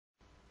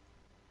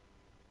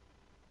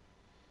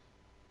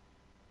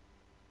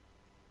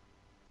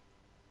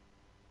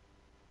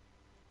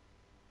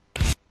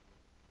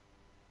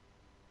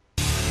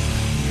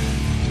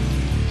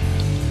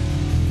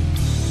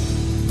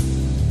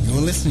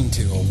listening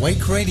to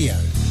Awake Radio,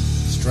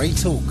 straight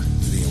talk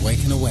for the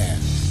awake and aware.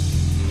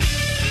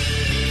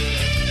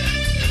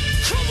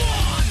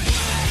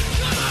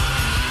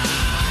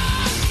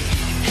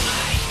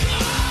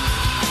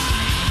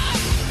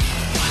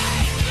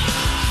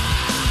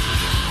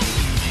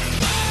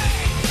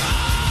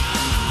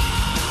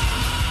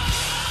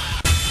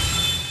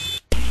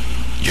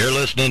 You're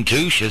listening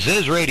to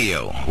Shiziz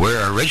Radio,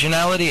 where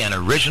originality and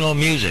original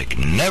music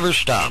never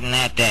stop.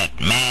 Isn't that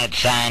mad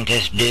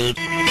scientist dude?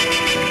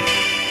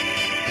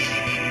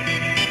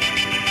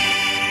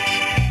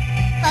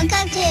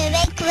 Welcome to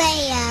Awake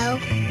Radio.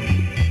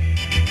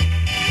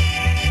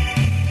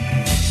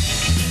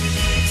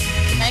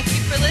 Thank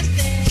you for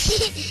listening.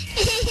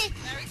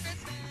 Merry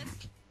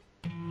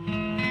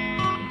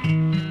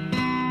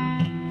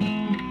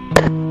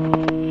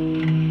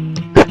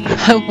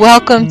Christmas.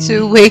 Welcome to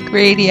Awake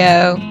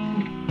Radio.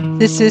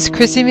 This is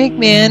Chrissy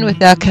McMahon with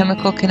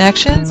Alchemical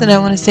Connections, and I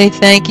want to say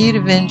thank you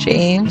to Vin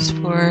James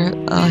for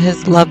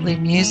his lovely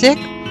music.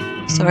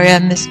 Sorry I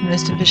missed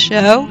most of the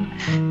show,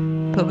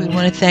 but we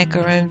want to thank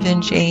our own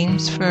Vin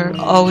James for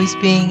always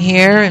being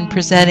here and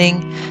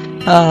presenting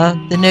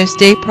the No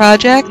State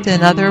Project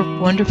and other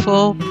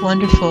wonderful,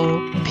 wonderful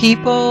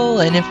people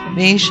and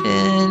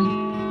information.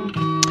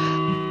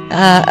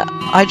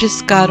 I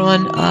just got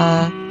on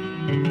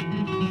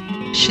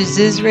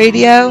Shiziz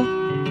Radio,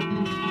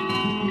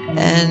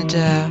 and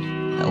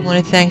I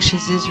want to thank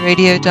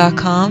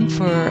ShizizRadio.com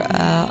for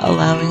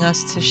allowing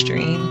us to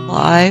stream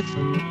live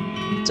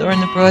during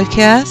the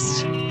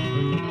broadcast.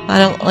 I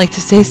don't like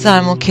to say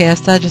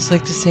simulcast, I just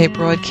like to say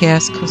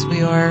broadcast, because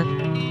we are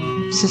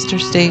sister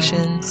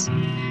stations,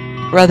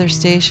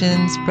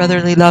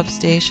 brotherly love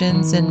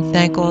stations, and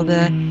thank all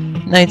the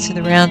Knights of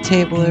the Round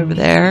Table over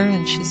there,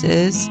 and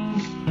Shiziz,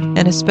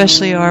 and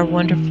especially our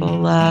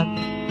wonderful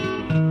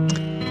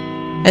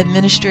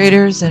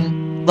administrators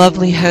and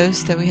lovely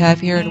hosts that we have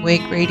here at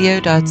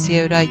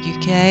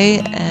awakeradio.co.uk,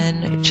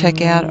 and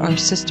check out our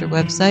sister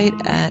website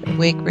at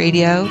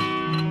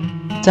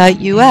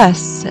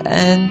awakeradio.us.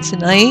 And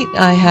tonight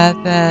I have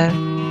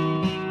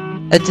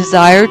a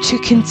desire to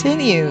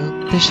continue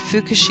the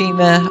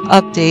Fukushima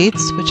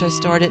updates, which I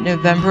started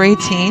November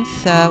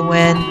 18th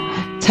when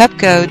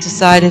TEPCO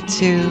decided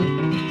to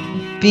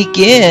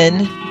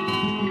begin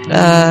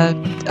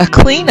a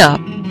cleanup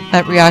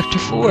at Reactor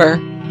 4.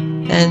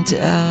 And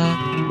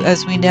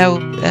as we know,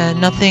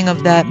 nothing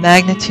of that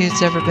magnitude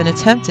has ever been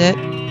attempted.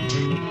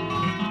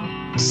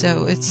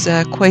 So it's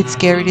quite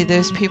scary to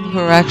those people who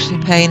are actually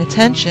paying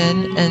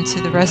attention, and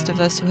to the rest of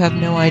us who have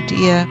no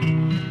idea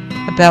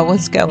about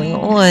what's going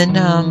on.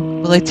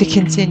 We'd like to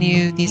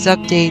continue these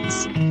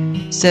updates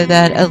so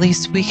that at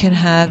least we can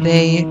have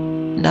a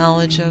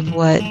knowledge of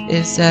what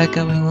is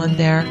going on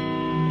there.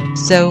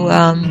 So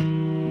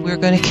we're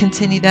going to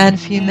continue that in a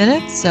few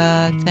minutes.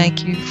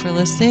 Thank you for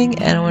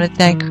listening, and I want to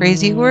thank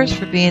Crazy Horse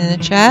for being in the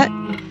chat,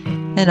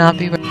 and I'll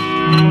be right back.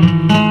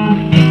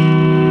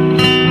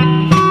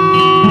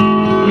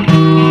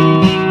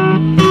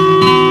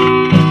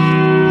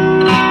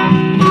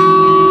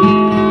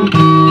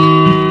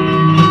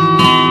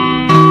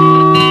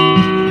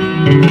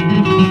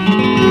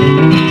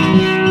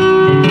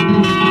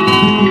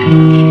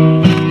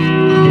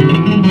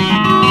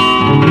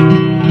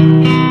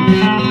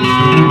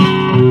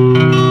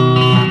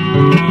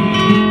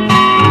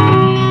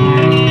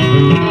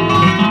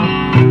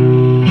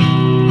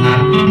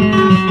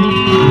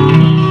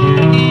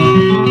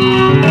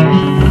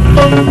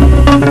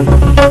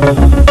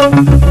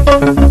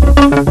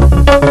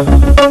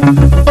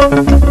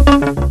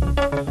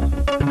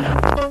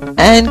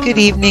 And good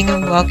evening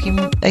and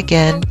welcome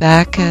again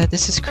back.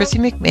 This is Chrissy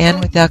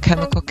McMahon with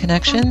Alchemical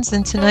Connections,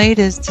 and tonight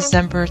is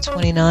December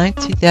 29,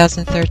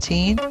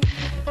 2013.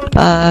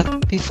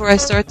 Before I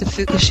start the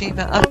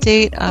Fukushima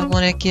update, I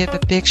want to give a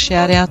big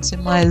shout out to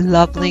my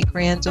lovely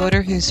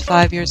granddaughter who's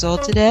 5 years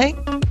old today,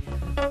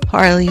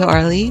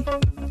 Harley.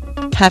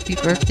 Happy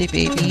birthday,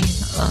 baby.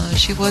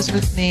 She was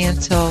with me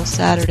until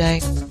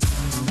Saturday,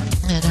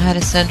 and I had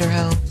to send her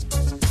home.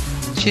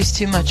 She's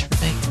too much for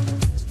me,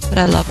 but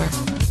I love her.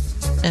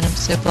 And I'm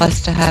so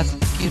blessed to have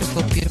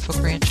beautiful, beautiful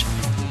grandchildren.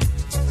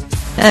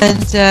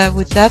 And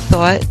with that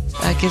thought,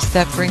 I guess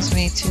that brings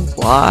me to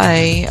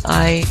why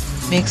I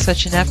make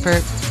such an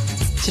effort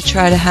to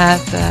try to have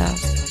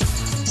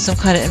some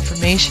kind of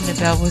information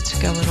about what's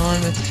going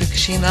on with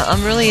Fukushima.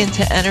 I'm really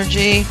into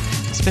energy,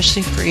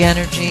 especially free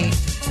energy.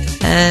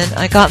 And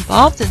I got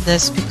involved in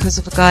this because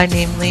of a guy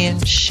named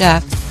Liam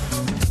Sheff,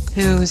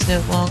 who is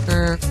no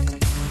longer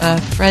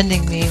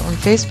friending me on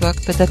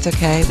Facebook, but that's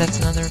okay. That's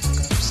another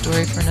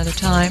story for another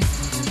time.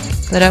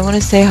 But I want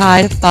to say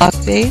hi to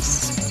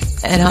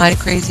Fogbase and hi to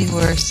Crazy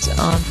Horse,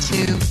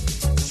 two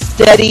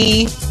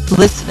steady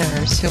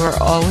listeners who are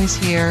always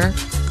here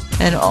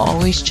and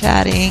always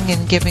chatting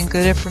and giving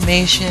good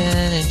information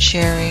and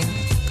sharing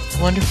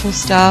wonderful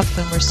stuff.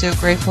 And we're so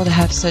grateful to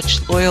have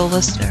such loyal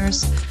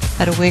listeners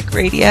at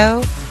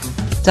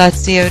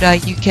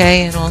awakeradio.co.uk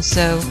and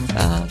also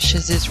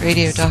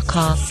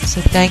shizizradio.com.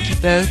 So thank you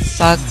both,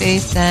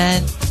 Fogbase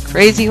and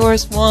Crazy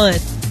Horse 1.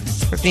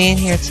 for being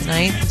here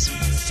tonight. This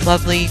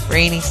lovely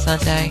rainy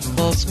Sunday.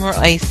 Well, it's more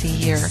icy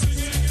here.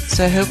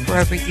 So I hope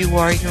wherever you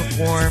are, you're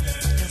warm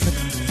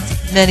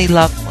with many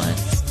loved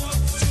ones.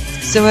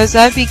 So as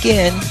I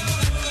begin,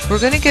 we're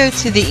going to go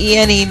to the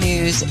ENE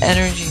News,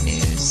 Energy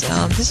News.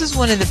 This is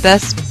one of the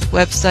best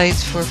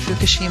websites for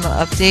Fukushima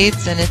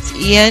updates, and it's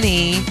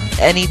ENEWS.com.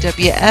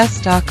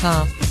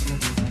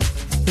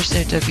 There's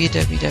no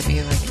www or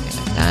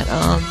anything like that.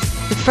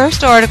 The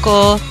first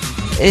article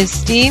is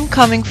steam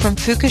coming from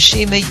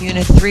Fukushima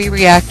Unit 3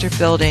 reactor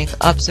building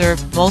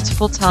observed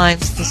multiple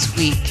times this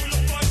week.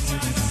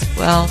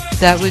 Well,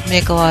 that would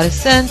make a lot of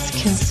sense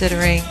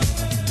considering,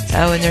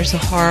 and there's a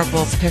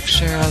horrible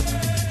picture of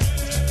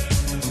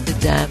the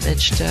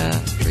damaged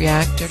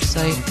reactor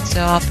site,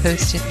 so I'll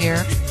post it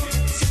here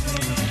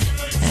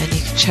and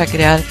you can check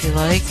it out if you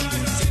like.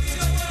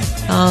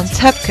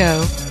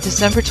 TEPCO,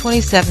 December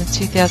 27,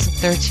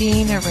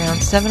 2013,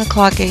 around 7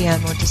 o'clock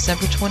a.m. on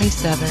December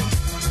 27th,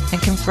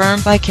 and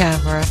confirmed by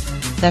camera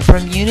that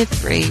from Unit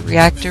 3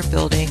 reactor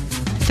building,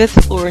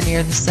 5th floor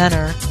near the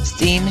center,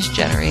 steam is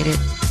generated,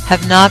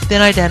 have not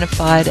been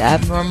identified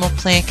abnormal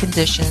plant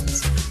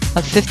conditions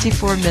of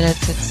 54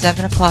 minutes at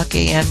 7 o'clock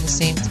a.m. the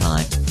same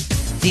time.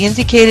 The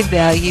indicated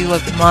value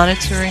of the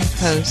monitoring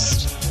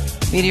post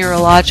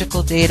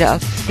meteorological data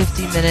of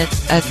 50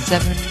 minutes at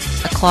 7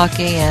 o'clock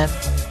a.m.,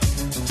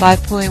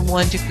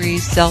 5.1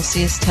 degrees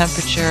Celsius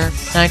temperature,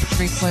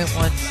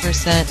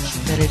 93.1%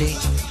 humidity.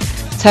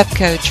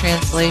 TEPCO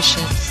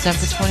translation,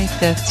 December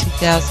 25th,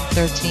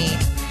 2013,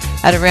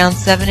 at around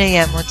 7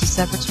 a.m. on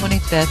December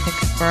 25th, and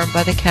confirmed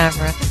by the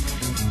camera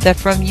that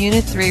from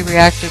Unit 3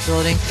 reactor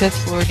building, 5th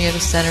floor near the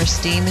center,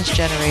 steam is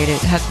generated,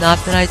 have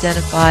not been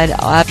identified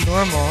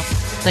abnormal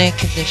plant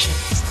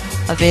conditions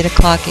of 8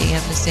 o'clock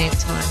a.m. the same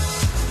time.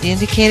 The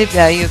indicated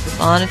value of the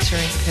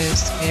monitoring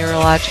post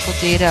meteorological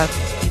data of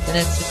 50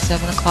 minutes at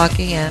 7 o'clock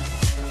a.m.,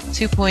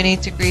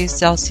 2.8 degrees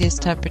Celsius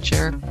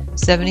temperature,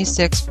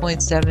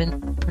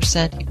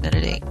 76.7%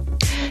 humidity.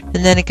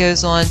 And then it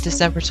goes on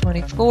December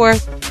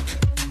 24th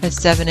at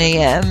 7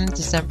 a.m.,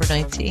 December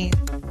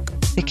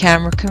 19th. The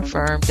camera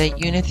confirmed that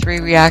Unit 3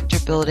 reactor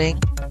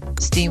building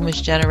steam was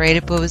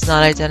generated but was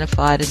not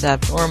identified as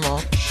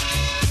abnormal.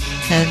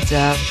 And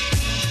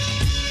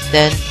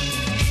then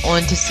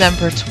on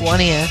December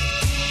 20th,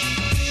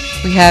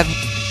 we have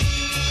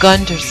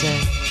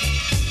Gunderson.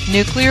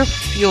 Nuclear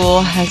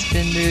fuel has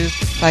been moved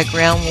by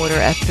groundwater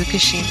at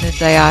Fukushima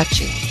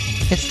Daiichi.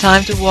 It's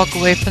time to walk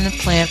away from the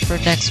plant for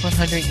the next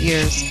 100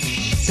 years,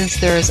 since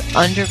there's an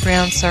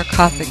underground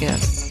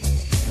sarcophagus.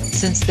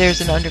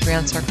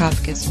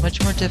 Much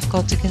more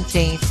difficult to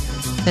contain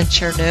than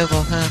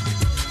Chernobyl, huh?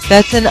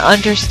 That's an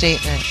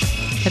understatement.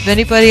 If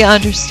anybody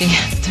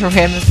understands the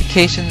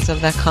ramifications of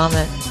that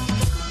comment.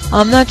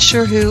 I'm not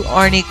sure who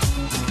Arnie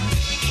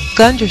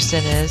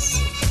Gunderson is,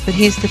 but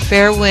he's the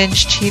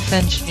Fairwind's chief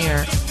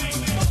engineer.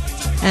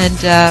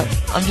 And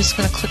I'm just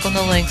going to click on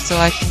the link so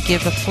I can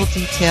give a full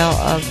detail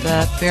of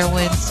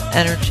Fairwind's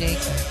energy.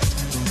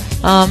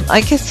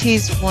 I guess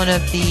he's one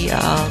of the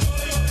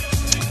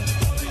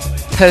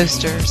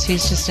posters.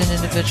 He's just an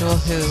individual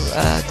who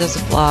does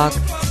a blog.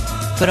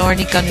 But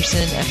Arnie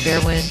Gunderson at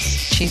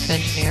Fairwind's chief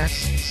engineer.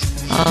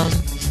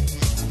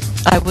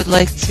 I would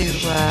like to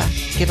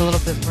get a little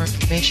bit more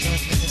information on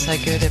him as I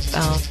go to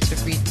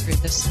read through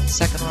this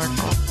second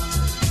article.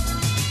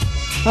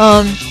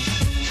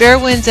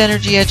 Fairwind's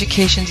Energy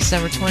Education,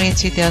 December 20,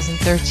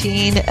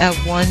 2013, at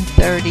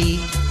 1:30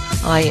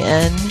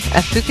 IN.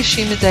 At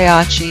Fukushima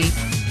Daiichi,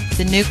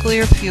 the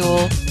nuclear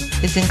fuel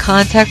is in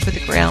contact with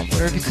the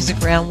groundwater because the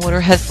groundwater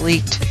has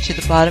leaked to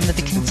the bottom of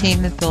the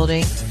containment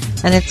building,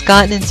 and it's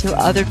gotten into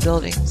other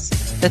buildings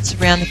that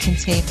surround the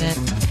containment.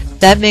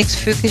 That makes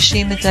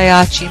Fukushima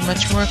Daiichi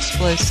much more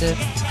expensive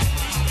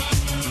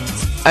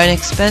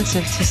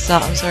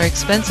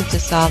to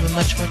solve and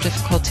much more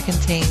difficult to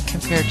contain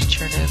compared to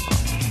Chernobyl.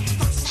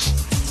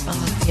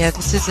 Yeah,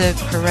 this is a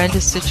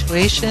horrendous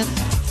situation.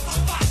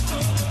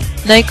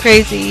 Night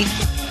Crazy.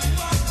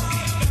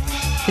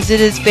 Is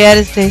it as bad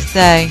as they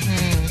say?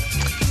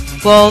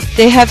 Well,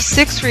 they have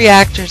 6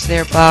 reactors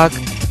there, Bog.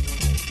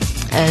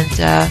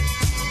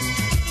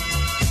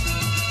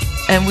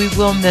 And we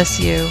will miss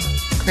you,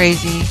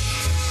 Crazy.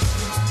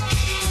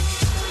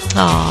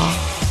 Aw,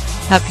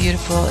 how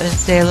beautiful. And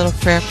say a little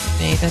prayer for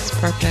me. That's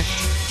perfect.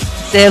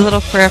 Say a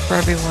little prayer for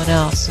everyone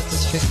else with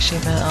this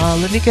Fukushima.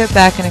 Let me go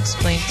back and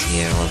explain to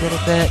you a little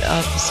bit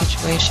of the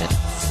situation.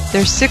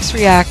 There's 6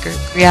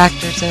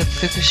 reactors at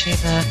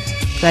Fukushima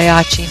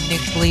Daiichi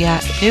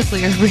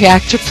nuclear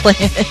reactor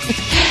plant.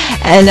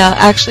 And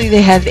actually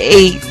they have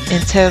 8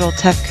 in total.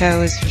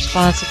 TEPCO is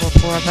responsible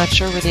for. I'm not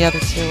sure where the other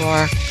 2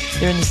 are.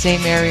 They're in the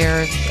same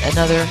area,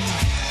 another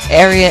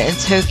area in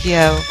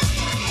Tokyo.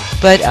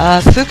 But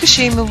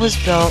Fukushima was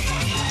built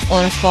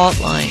on a fault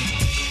line.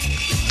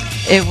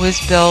 It was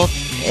built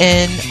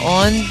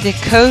on the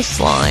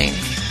coastline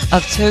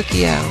of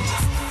Tokyo,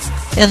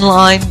 in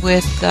line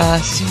with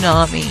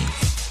tsunami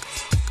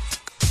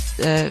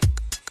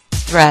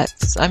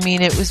threats. I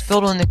mean, it was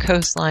built on the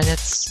coastline.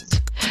 It's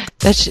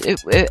That's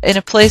in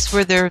a place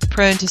where they're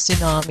prone to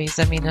tsunamis.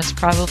 I mean, that's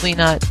probably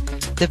not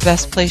the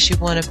best place you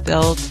want to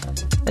build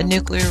a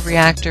nuclear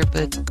reactor,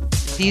 but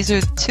these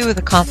are two of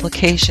the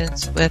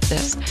complications with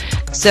this.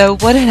 So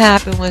what had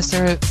happened was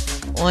there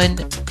on,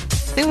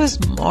 I think it was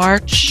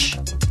March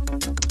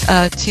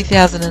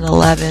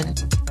 2011,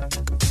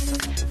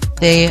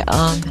 they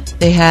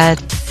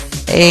had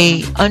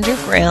a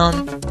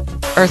underground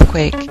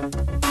earthquake,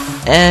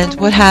 and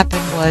what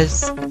happened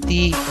was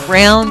the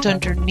ground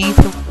underneath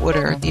the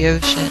water, the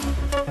ocean,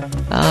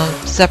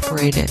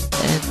 separated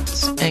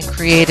and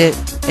created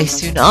a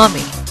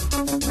tsunami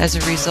as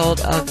a result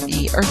of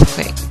the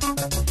earthquake.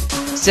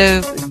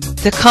 So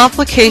the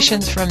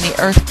complications from the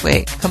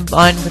earthquake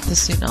combined with the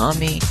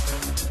tsunami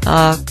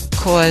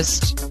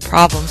caused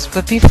problems.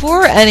 But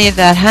before any of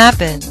that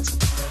happened,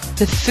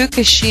 the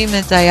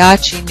Fukushima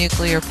Daiichi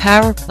nuclear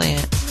power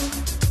plant,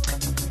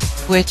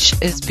 which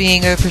is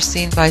being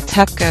overseen by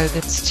TEPCO,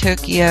 that's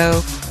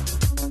Tokyo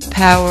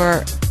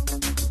Power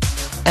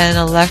and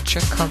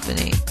Electric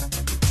Company.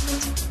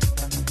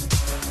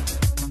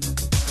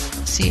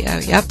 CO,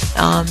 yep.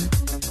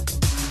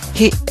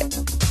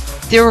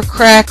 There were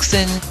cracks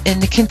in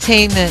the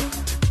containment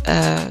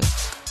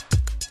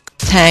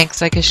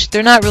tanks. I guess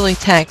they're not really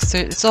tanks.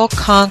 It's all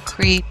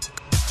concrete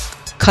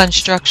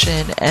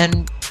construction,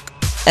 and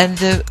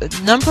the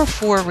number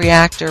 4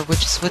 reactor,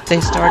 which is what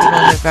they started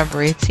on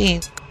November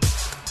 18th,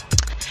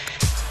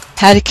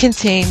 had a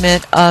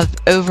containment of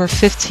over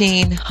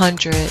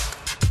 1,500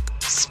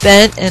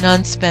 spent and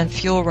unspent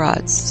fuel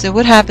rods. So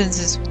what happens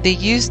is they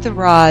use the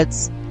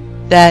rods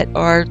that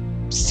are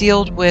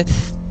sealed with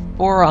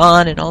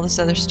boron and all this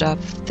other stuff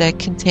that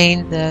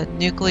contain the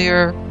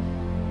nuclear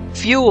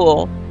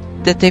fuel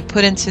that they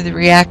put into the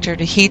reactor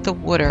to heat the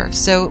water.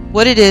 So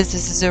what it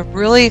is a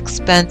really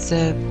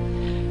expensive,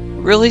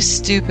 really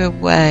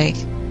stupid way,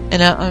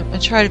 and I'm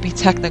trying to be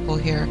technical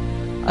here,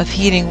 of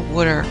heating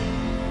water.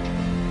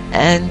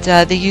 And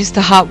they use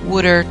the hot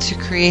water to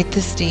create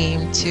the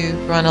steam to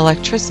run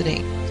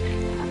electricity.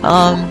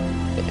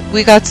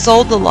 We got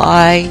sold the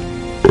lie,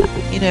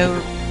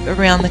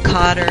 around the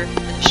Carter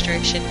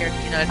administration here in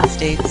the United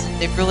States.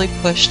 They've really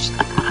pushed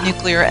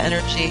nuclear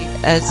energy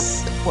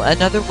as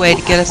another way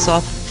to get us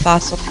off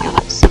fossil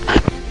fuels,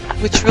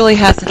 which really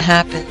hasn't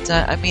happened.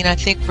 I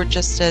think we're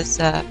just as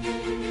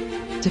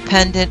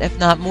dependent, if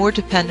not more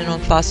dependent, on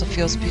fossil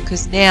fuels,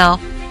 because now,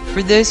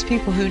 for those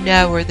people who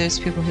know or those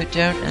people who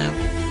don't know,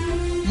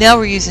 now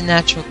we're using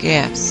natural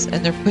gas,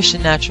 and they're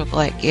pushing natural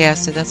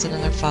gas, so that's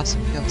another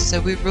fossil fuel. So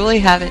we really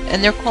haven't,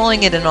 and they're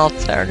calling it an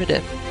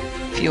alternative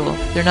fuel.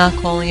 They're not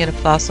calling it a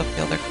fossil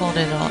fuel, they're calling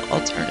it an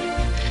alternative.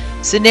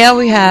 So now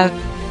we have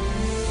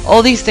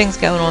all these things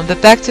going on.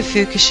 But back to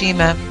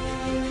Fukushima,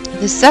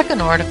 the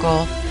second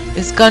article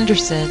is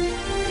Gunderson,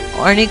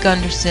 Arnie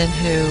Gunderson,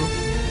 who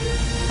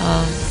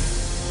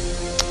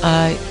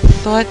I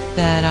thought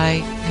that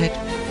I had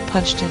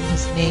punched in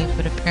his name,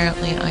 but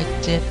apparently I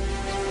didn't.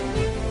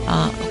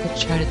 I'm going to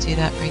try to do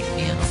that right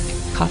now.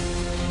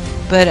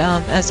 But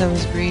as I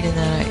was reading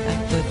that, I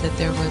thought that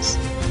there was,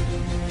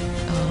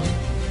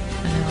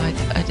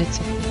 I did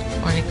something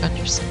with Arnie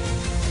Gunderson.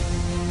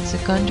 It's a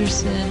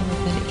Gunderson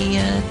with an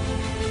E-N.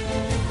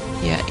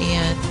 Yeah,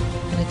 E-N.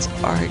 And it's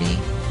Artie.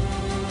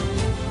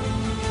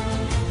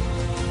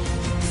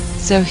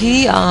 So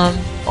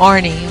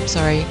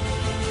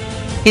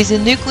he's a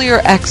nuclear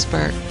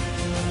expert.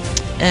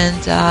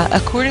 And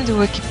according to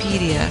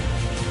Wikipedia,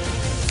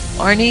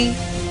 Arnie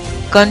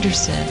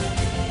Gunderson,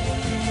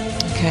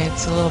 okay,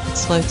 it's a little bit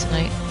slow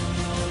tonight,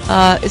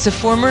 is a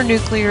former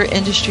nuclear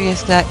industry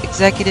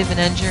executive and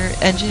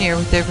engineer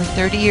with over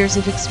 30 years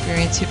of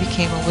experience who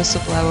became a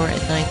whistleblower in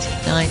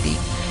 1990.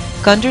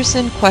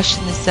 Gunderson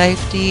questioned the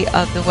safety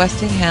of the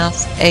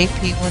Westinghouse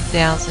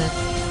AP1000,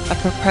 a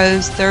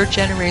proposed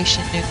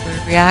third-generation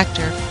nuclear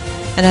reactor,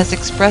 and has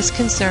expressed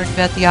concern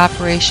about the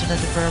operation of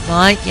the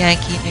Vermont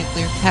Yankee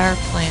nuclear power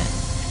plant.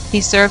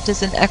 He served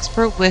as an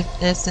expert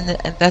witness in the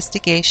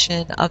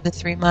investigation of the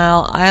 3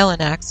 Mile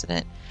Island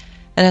accident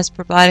and has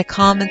provided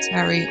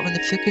commentary on the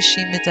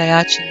Fukushima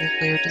Daiichi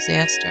nuclear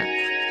disaster.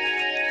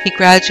 He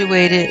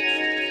graduated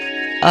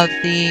of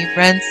the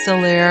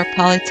Rensselaer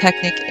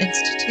Polytechnic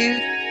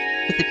Institute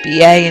with a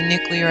BA in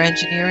nuclear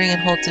engineering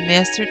and holds a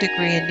master's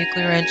degree in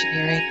nuclear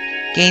engineering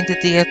gained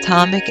at the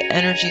Atomic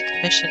Energy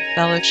Commission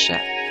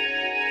Fellowship.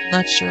 I'm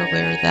not sure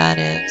where that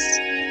is.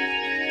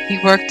 He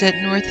worked at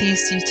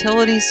Northeast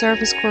Utility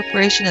Service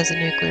Corporation as a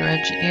nuclear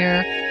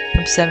engineer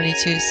from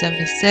 72 to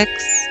 76,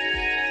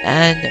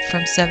 and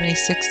from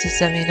 76 to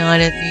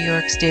 79 at New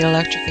York State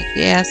Electric and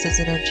Gas as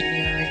an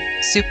engineering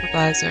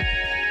supervisor.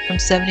 From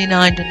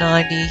 79 to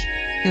 90,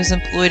 he was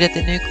employed at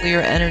the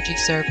Nuclear Energy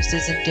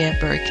Services in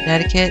Danbury,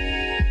 Connecticut,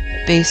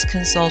 a base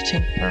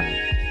consulting firm.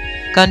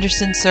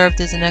 Gunderson served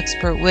as an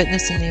expert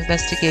witness in the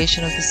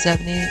investigation of the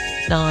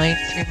 79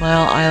 3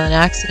 Mile Island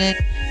accident.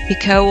 He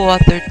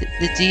co-authored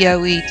the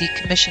DOE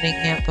Decommissioning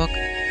Handbook,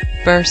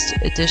 first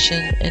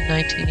edition in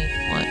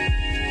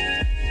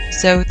 1981.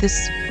 So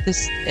this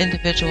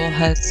individual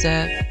has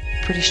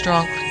pretty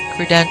strong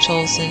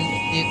credentials in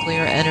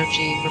nuclear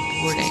energy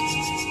reporting.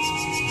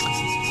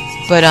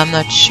 But I'm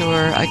not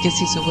sure. I guess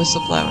he's a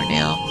whistleblower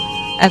now.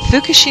 At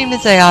Fukushima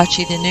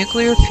Daiichi, the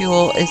nuclear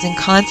fuel is in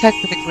contact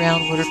with the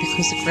groundwater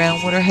because the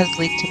groundwater has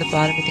leaked to the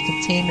bottom of the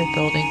containment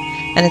building,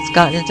 and it's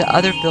gotten into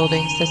other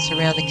buildings that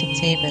surround the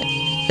containment.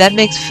 That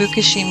makes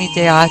Fukushima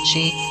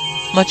Daiichi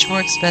much more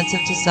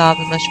expensive to solve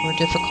and much more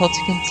difficult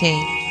to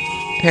contain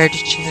compared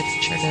to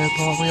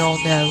Chernobyl. We all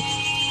know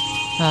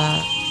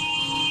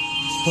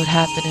what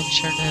happened in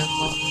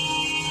Chernobyl.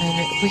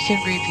 And we can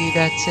review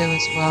that too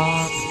as well.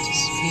 I'll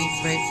just be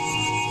right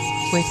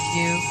with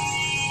you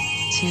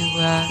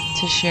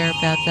to share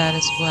about that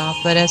as well.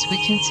 But as we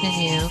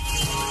continue,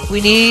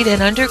 we need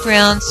an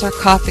underground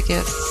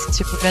sarcophagus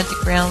to prevent the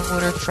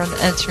groundwater from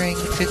entering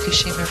the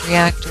Fukushima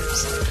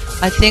reactors.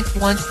 I think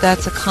once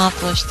that's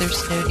accomplished,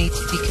 there's no need to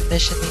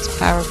decommission these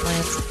power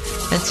plants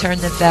and turn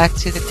them back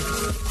to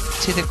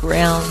the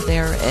ground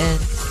they're in.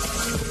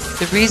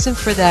 The reason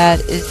for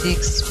that is the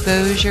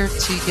exposure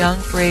to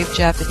young, brave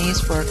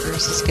Japanese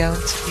workers is going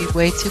to be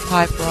way too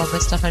high for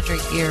almost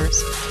 100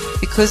 years.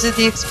 Because of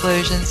the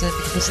explosions and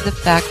because of the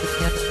fact that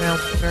the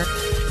underground water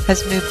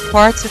has moved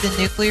parts of the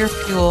nuclear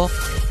fuel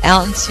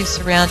out into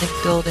surrounding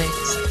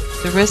buildings,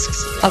 the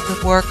risks of the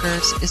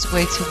workers is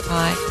way too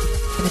high.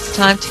 And it's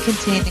time to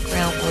contain the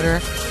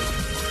groundwater,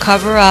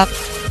 cover up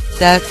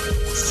that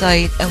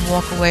site, and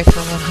walk away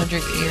for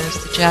 100 years.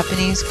 The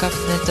Japanese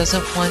government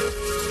doesn't want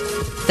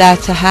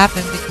that to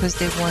happen because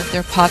they want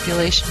their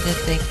population to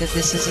think that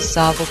this is a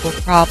solvable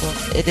problem.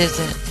 It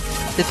isn't.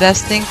 The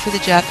best thing for the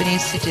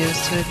Japanese to do is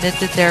to admit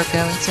that they're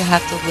going to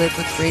have to live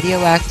with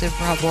radioactive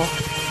rubble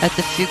at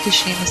the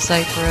Fukushima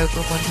site for over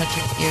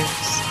 100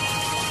 years.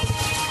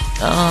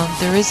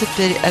 There is a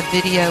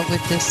video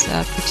with this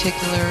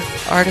particular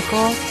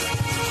article,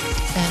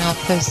 and I'll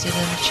post it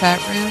in the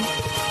chat room.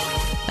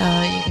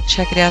 You can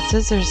check it out. It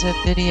says there's a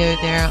video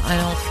there. I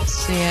don't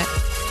see it,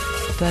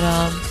 but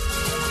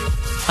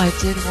I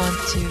did want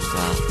to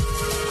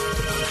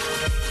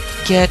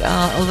get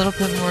a little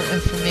bit more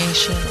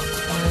information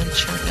on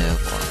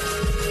Chernobyl,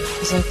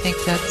 because I think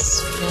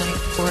that's really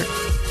important.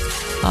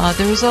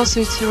 There was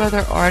also 2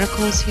 other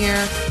articles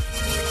here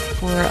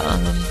for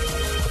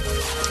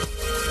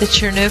the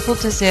Chernobyl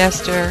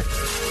disaster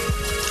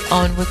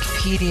on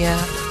Wikipedia.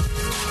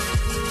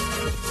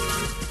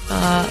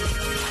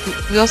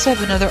 We also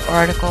have another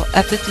article,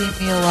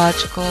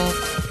 epidemiological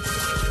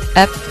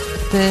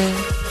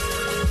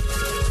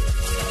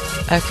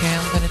Okay,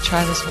 I'm going to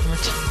try this one more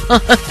time.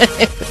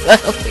 I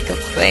don't think I'm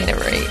saying it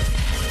right.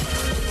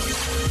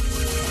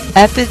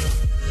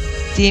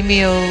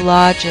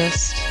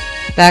 Epidemiologist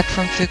back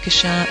from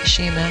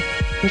Fukushima.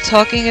 We're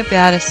talking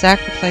about a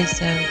sacrifice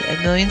zone,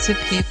 and millions of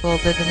people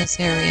live in this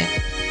area.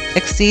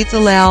 Exceeds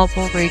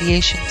allowable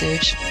radiation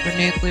dose for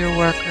nuclear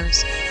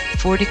workers,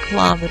 40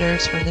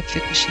 kilometers from the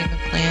Fukushima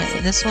plant.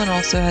 And this one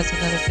also has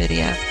another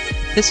video.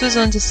 This was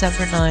on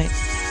December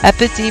 9th.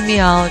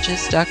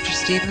 Epidemiologist Dr.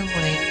 Stephen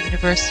Wayne,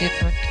 University of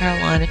North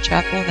Carolina,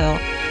 Chapel Hill,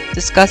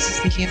 discusses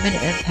the human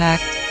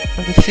impact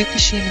of the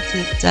Fukushima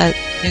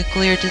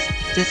nuclear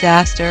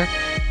disaster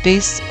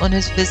based on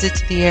his visit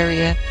to the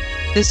area.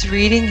 This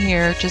reading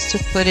here, just to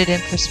put it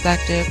in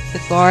perspective, the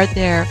guard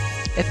there,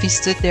 if he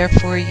stood there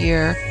for a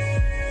year,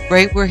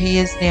 right where he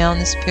is now in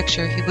this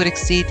picture, he would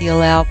exceed the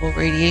allowable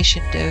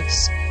radiation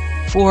dose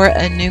for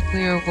a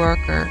nuclear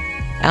worker.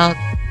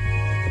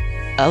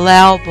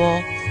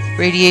 Allowable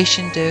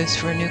radiation dose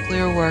for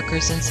nuclear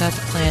workers inside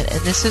the plant,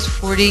 and this is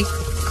 40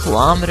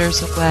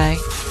 kilometers away.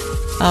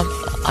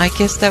 I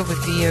guess that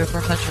would be over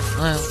 100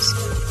 miles.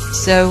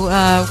 So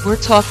we're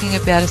talking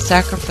about a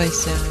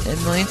sacrifice zone, and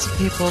millions of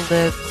people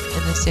live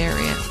in this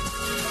area.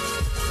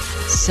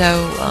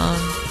 So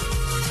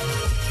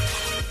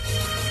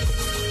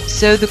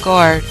the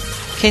guard,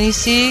 can you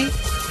see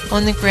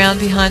on the ground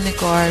behind the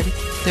guard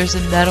there's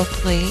a metal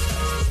plate?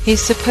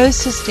 He's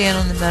supposed to stand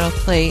on the metal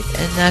plate,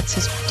 and that's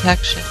his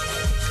protection.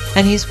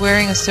 And he's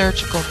wearing a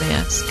surgical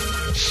mask.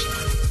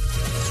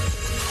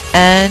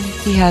 And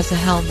he has a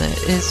helmet.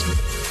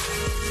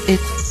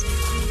 It's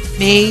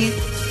made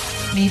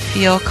me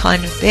feel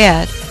kind of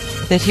bad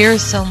that here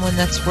is someone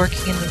that's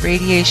working in the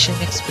radiation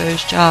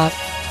exposed job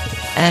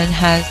and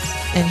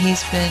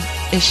he's been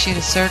issued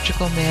a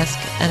surgical mask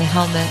and a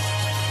helmet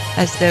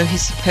as though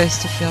he's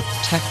supposed to feel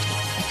protected.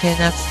 Okay, and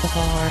that's the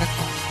whole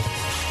article.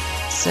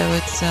 So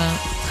it's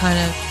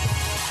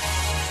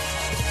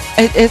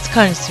it's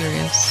kind of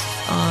serious.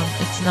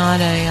 It's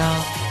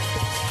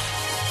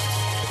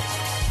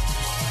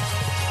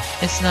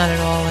not at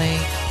all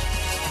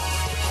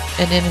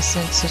an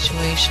innocent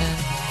situation.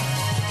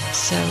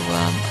 So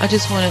I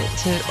just wanted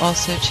to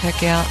also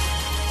check out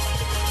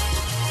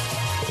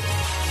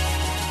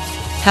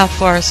how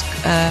far is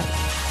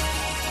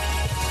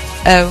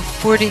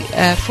 40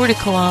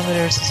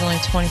 kilometers is only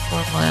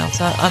 24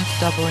 miles. I'm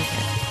doubling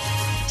it.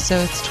 So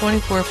it's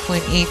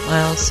 24.8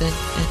 miles in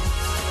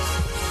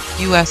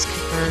U.S.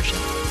 conversion.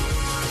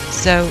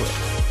 So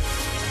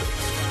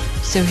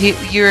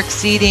you're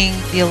exceeding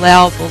the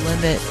allowable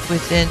limit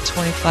within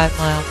 25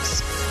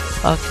 miles.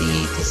 of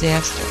the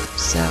disaster.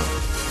 So,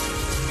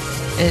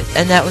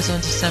 and that was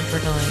on December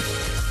 9th.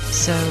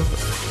 So,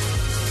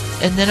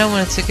 and then I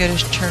wanted to go to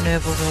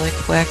Chernobyl really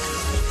quick.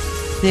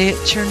 The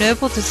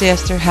Chernobyl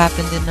disaster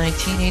happened in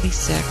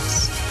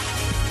 1986.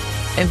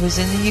 It was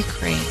in the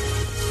Ukraine.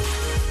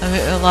 I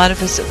mean, a lot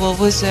of us, well, it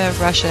was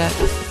Russia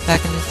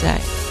back in the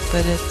day,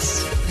 but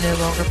it's no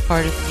longer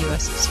part of the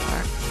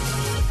USSR.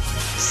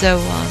 So,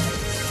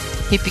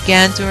 he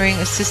began during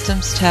a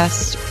systems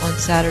test on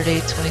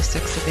Saturday,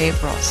 26th of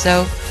April.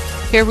 So,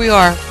 here we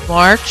are,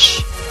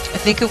 March, I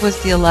think it was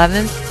the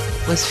 11th,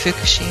 was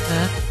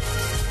Fukushima.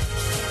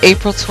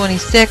 April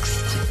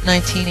 26th,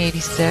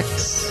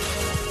 1986,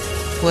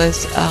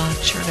 was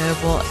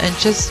Chernobyl, and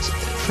just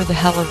for the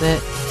hell of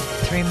it,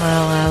 3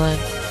 Mile Island.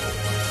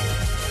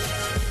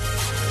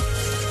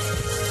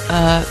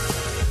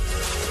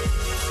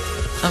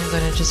 I'm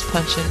going to just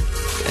punch in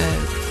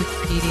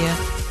Wikipedia.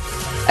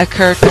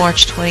 Occurred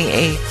March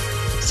 28th.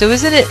 So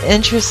isn't it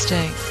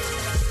interesting?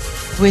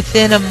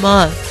 Within a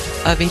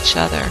month of each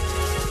other,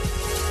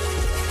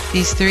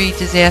 these 3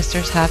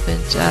 disasters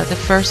happened. The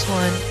first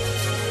one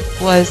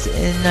was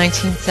in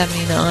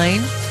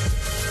 1979,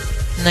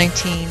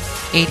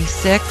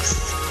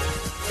 1986,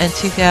 and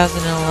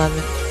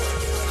 2011.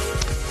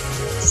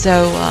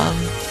 So,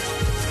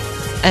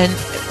 and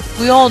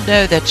we all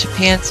know that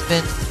Japan's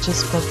been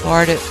just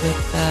bombarded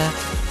with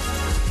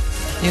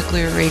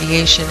nuclear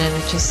radiation, and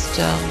it just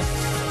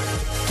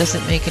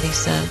doesn't make any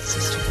sense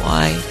as to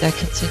why that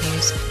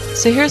continues.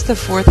 So here's the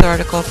 4th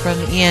article from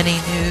ENE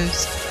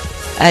News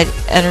at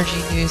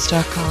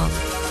energynews.com.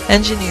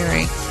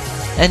 Engineering.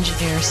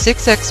 Engineers.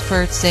 6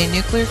 experts say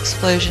nuclear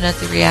explosion at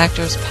the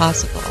reactor is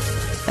possible.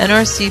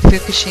 NRC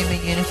Fukushima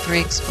Unit 3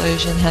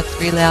 explosion had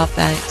 3 loud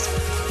bangs,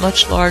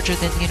 much larger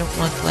than Unit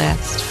 1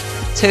 blast.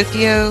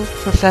 Tokyo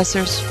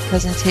professor's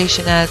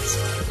presentation adds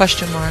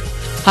question mark.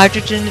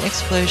 Hydrogen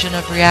explosion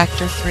of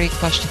reactor 3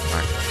 question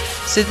mark.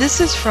 So this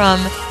is from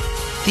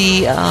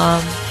the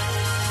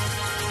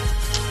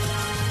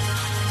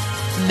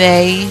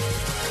May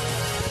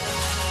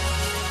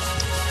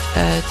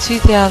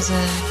 2000.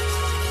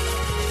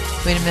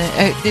 Wait a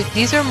minute.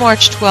 These are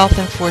March 12th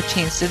and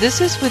 14th. So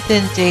this is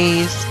within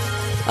days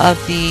of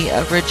the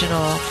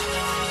original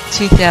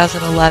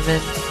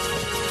 2011,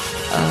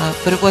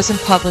 but it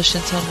wasn't published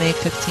until May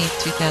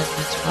 15th,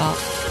 2012.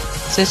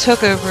 So it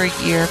took over a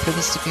year for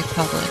this to be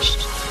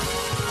published.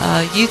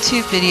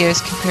 YouTube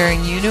videos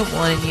comparing Unit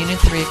 1 and Unit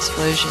 3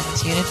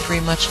 explosions. Unit 3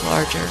 much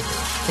larger,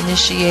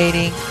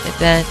 initiating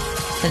event,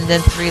 and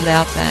then 3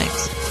 loud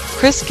bangs.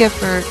 Chris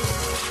Gifford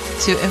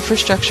to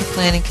Infrastructure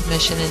Planning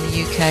Commission in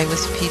the UK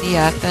was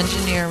PDF,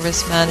 Engineer and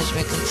Risk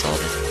Management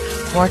Consultant,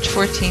 March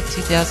 14,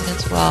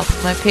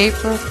 2012. My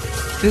paper,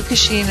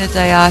 Fukushima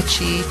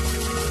Daiichi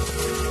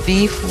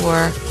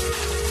V4,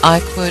 I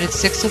quoted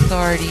 6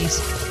 authorities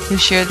who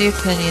share the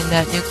opinion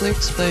that nuclear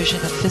explosion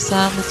of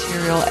fissile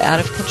material out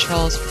of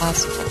control is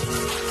possible.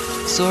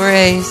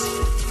 Zores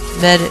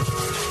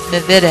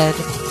Medvedev,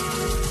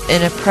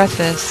 in a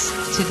preface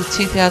to the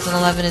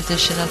 2011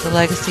 edition of The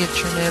Legacy of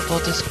Chernobyl,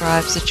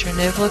 describes the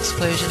Chernobyl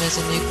explosion as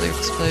a nuclear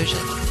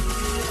explosion.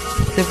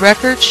 The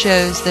record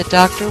shows that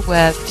Dr.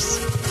 Webb's,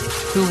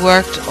 who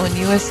worked on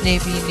U.S.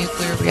 Navy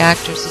nuclear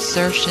reactors,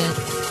 assertion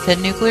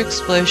that nuclear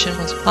explosion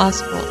was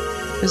possible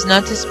was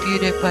not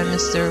disputed by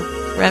Mr.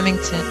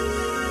 Remington,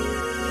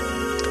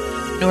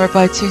 nor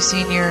by 2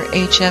 senior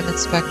HM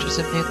inspectors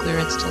of nuclear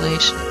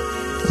installation.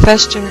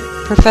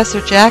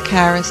 Professor Jack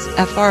Harris,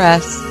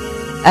 FRS,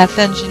 F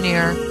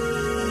engineer,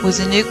 was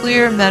a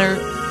nuclear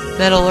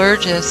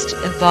metallurgist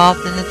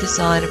involved in the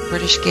design of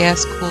British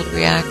gas-cooled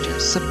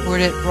reactors,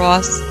 supported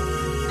Ross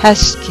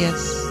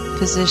Hesketh's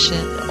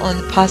position on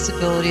the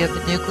possibility of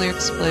a nuclear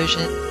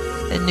explosion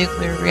in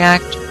nuclear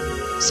reactor.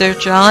 Sir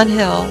John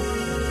Hill,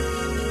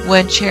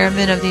 when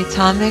chairman of the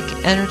Atomic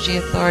Energy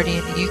Authority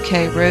in the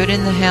UK, wrote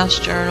in the House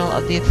Journal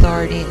of the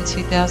Authority in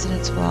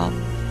 2012,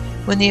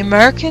 when the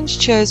Americans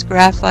chose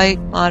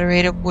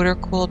graphite-moderated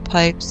water-cooled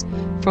pipes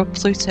for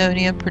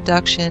plutonium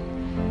production,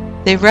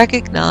 they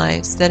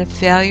recognized that a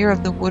failure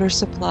of the water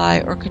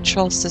supply or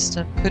control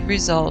system could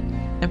result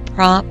in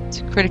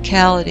prompt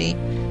criticality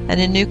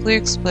and a nuclear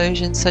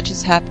explosion such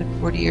as happened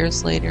 40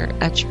 years later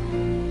at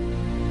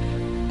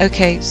Chernobyl.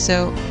 Okay,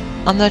 so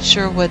I'm not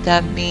sure what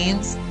that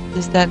means.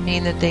 Does that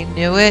mean that they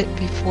knew it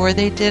before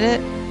they did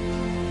it?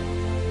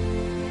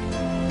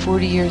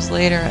 40 years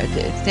later,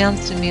 it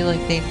sounds to me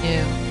like they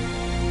knew.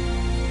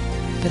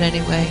 But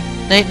anyway,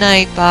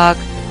 night-night, Bog.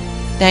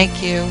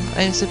 Thank you.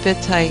 I was a bit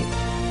tight.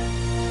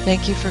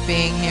 Thank you for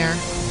being here.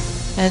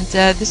 And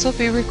this will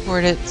be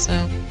recorded,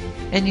 so,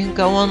 and you can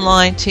go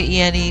online to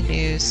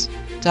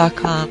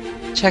enenews.com.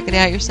 Check it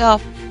out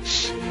yourself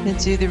and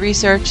do the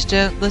research.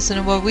 Don't listen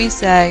to what we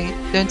say.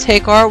 Don't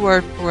take our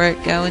word for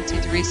it. Go and do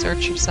the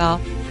research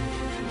yourself.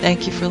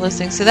 Thank you for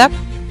listening. So that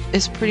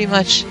is pretty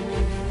much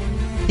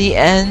the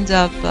end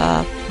of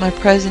my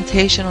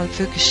presentation on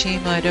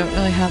Fukushima. I don't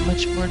really have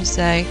much more to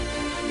say.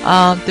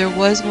 There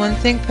was one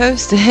thing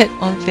posted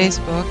on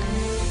Facebook,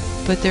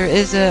 but there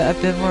is a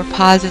bit more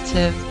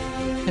positive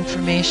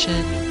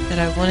information that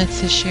I wanted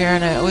to share,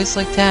 and I always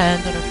like to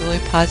end on a really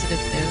positive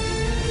note.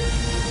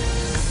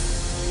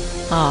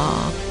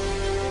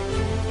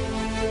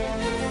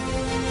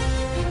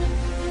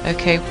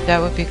 Okay, that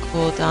would be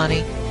cool,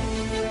 Donnie.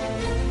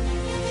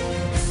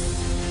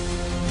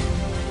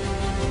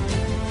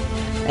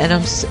 And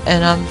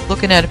I'm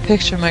looking at a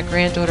picture of my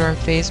granddaughter on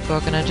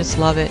Facebook, and I just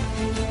love it.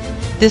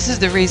 This is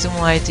the reason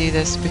why I do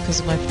this, because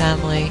of my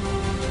family.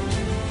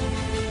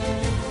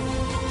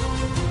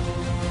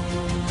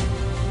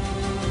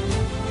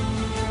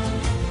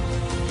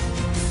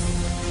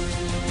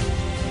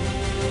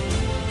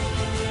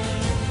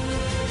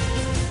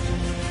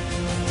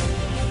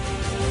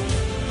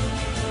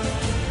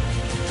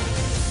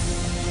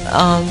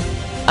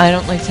 I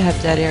don't like to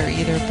have dead air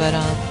either, but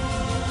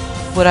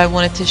what I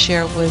wanted to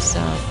share was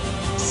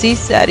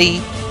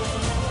CSETI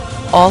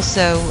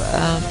also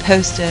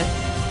posted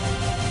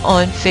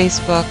on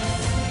Facebook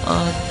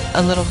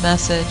a little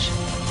message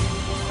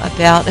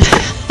about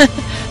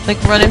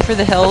like running for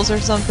the hills or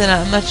something.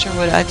 I'm not sure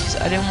what. I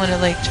didn't want to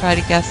like try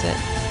to guess it,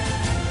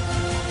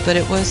 but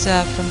it was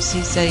from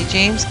CSETI.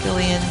 James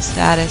Gillian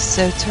status.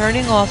 So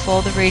turning off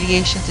all the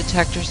radiation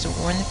detectors to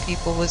warn the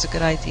people was a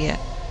good idea.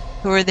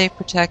 Who are they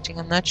protecting?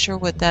 I'm not sure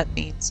what that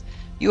means.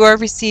 You are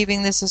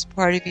receiving this as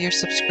part of your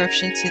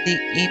subscription to the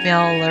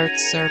email alert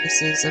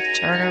services of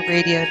Turner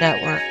Radio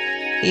Network.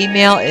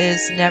 Email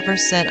is never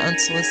sent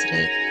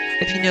unsolicited.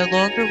 If you no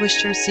longer wish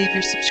to receive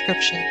your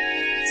subscription,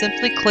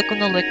 simply click on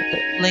the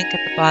link at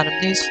the bottom.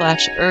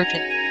 Newsflash,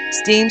 urgent.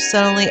 Steam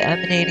suddenly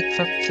emanating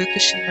from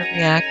Fukushima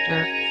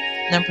reactor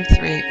number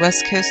 3.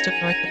 West coast of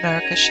North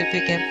America should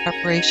begin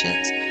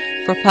preparations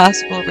for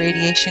possible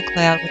radiation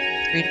cloud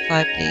within 3 to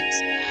 5 days.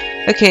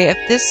 Okay, if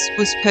this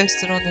was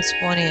posted on the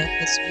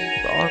 20th, as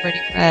we've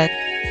already read,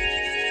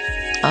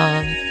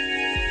 I'm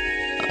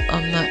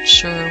not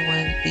sure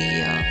when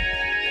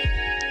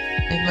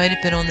it might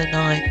have been on the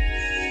 9th.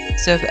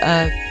 So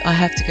I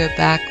have to go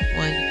back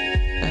one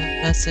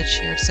message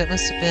here. So it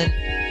must have been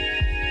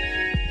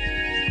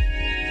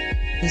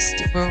this.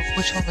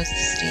 Which one was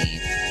the steam?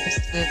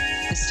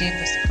 The steam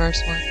was the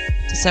first one,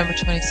 December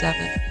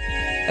 27th.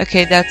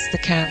 Okay, that's the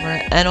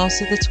camera, and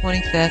also the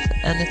 25th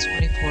and the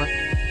 24th.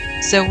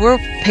 So we're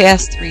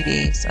past 3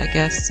 days, I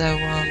guess. So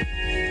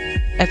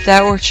if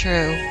that were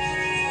true,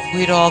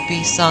 we'd all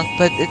be sunk.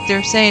 But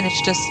they're saying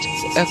it's just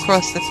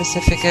across the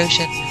Pacific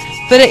Ocean.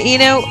 But you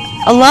know,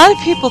 a lot of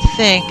people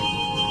think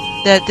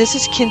that this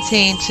is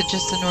contained to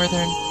just the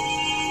northern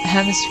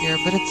hemisphere,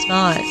 but it's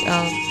not.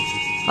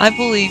 I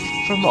believe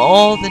from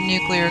all the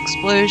nuclear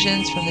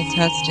explosions, from the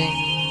testing,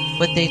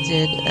 what they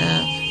did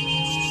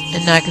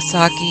in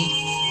Nagasaki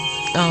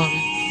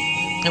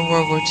in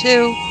World War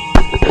II,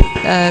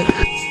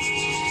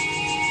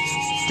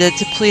 the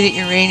depleted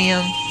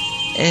uranium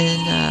in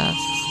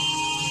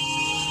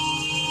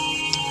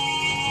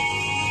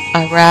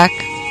Iraq,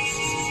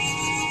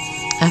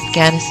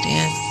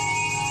 Afghanistan,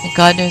 and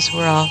God knows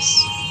where else,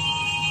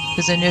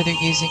 because I know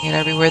they're using it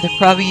everywhere. They're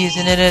probably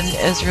using it in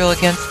Israel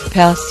against the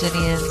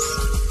Palestinians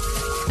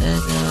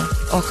and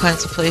all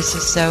kinds of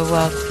places. So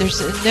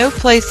there's no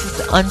place that's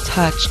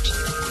untouched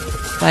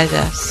by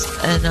this.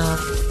 And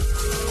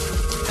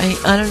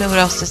I don't know what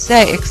else to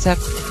say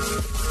except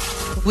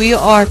we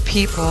are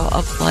people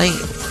of light,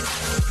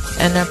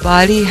 and our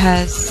body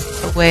has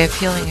a way of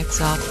healing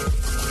itself.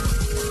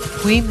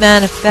 We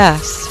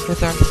manifest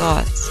with our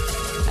thoughts.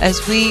 As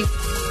we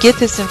get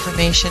this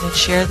information and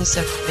share this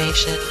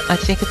information, I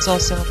think it's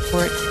also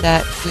important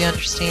that we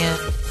understand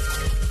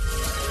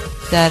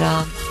that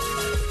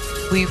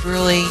we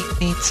really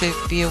need to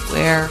be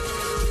aware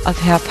of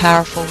how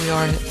powerful we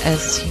are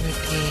as human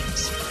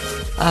beings.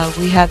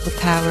 We have the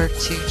power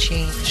to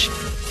change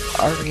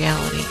our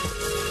reality.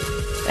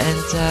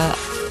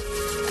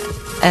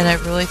 And I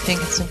really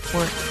think it's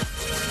important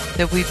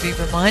that we be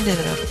reminded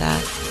of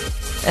that.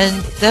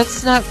 And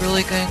that's not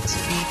really going to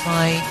be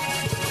my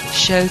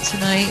show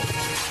tonight,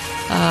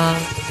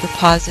 the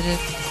positive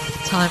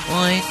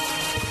timeline,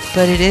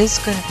 but it is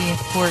going to be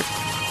important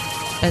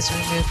as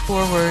we move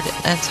forward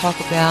and talk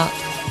about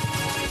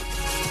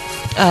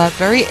a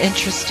very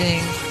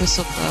interesting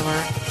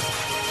whistleblower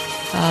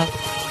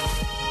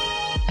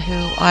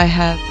who I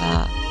have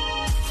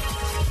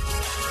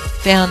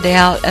found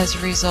out as a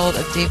result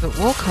of David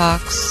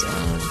Wilcox's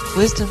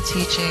wisdom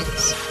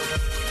teachings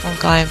on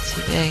Gaiam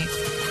TV.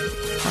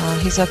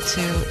 He's up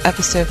to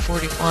episode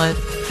 41,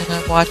 and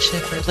I watch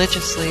him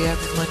religiously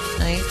every Monday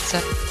night,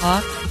 7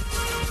 o'clock,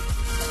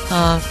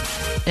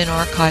 in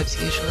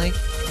archives usually.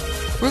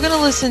 We're going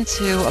to listen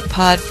to a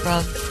pod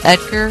from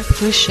Edgar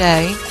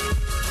Fouché.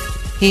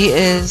 He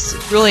is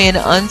really an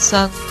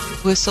unsung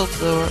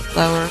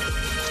whistleblower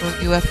for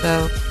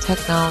UFO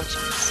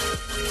technologies.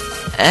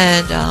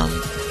 And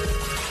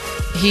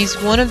he's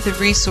one of the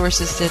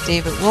resources that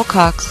David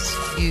Wilcox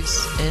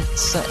used in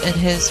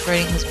his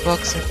writing his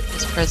books and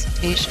his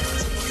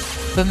presentations.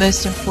 But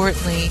most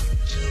importantly,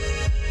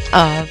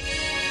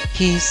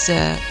 he's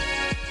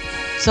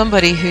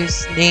somebody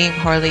whose name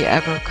hardly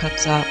ever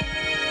comes up,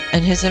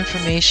 and his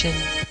information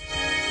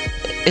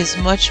is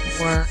much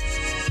more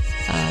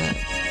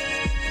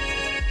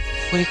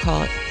what do you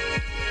call it?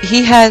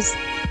 He has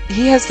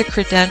the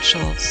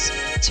credentials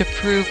to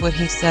prove what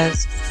he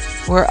says,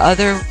 where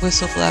other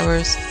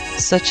whistleblowers,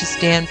 such as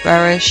Dan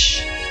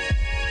Barish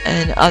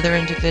and other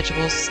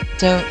individuals,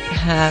 don't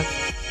have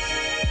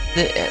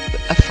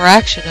a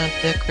fraction of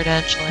the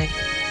credentialing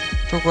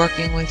for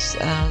working with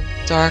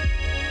dark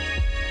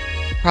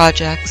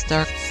projects,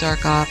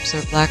 dark ops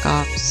or black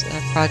ops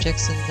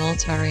projects in the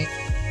military,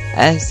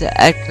 as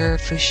Edgar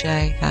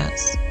Fouché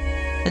has.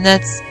 And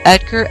that's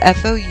Edgar,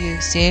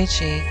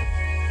 Fouche.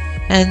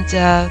 And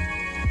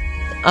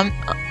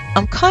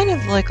I'm kind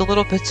of like a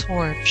little bit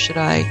torn. Should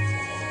I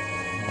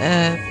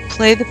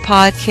play the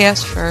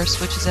podcast first,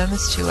 which is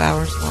almost 2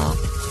 hours long,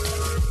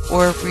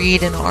 or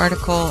read an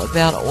article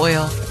about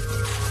oil,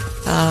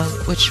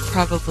 which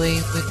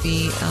probably would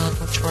be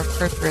much more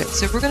appropriate.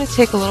 So we're going to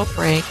take a little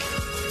break,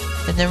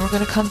 and then we're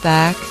going to come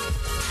back,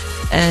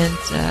 and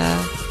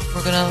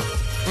we're going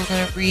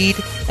to read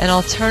an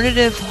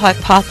alternative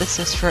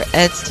hypothesis for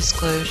Ed's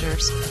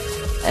disclosures.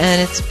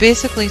 And it's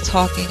basically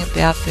talking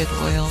about big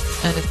oil,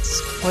 and it's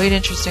quite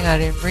interesting. I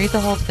didn't read the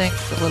whole thing.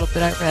 The little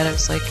bit I read, I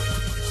was like,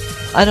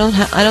 I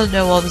don't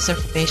know all this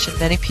information.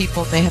 Many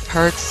people may have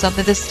heard some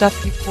of this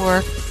stuff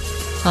before,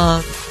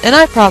 and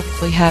I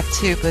probably have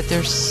too. But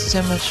there's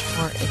so much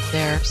more in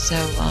there. So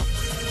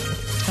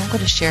I'm going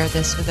to share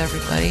this with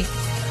everybody,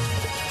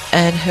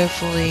 and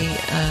hopefully.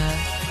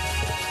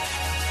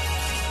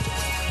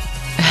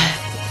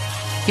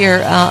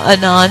 Here,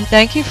 Anand,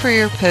 thank you for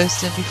your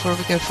post, and before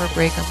we go for a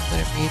break, I'm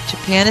going to read.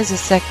 Japan is a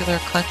secular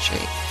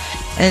country,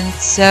 and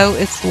so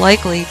it's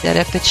likely that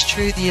if it's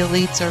true the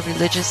elites are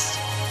religious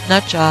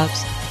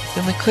nutjobs,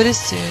 then we could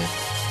assume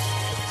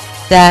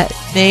that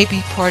may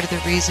be part of the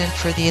reason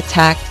for the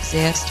attack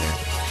disaster.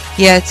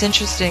 Yeah, it's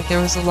interesting.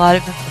 There was a lot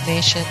of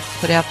information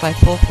put out by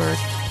Fulford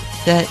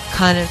that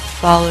kind of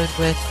followed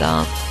with,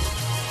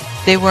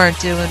 they weren't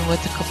doing what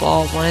the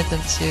cabal wanted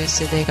them to,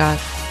 so they got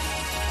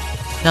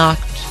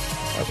knocked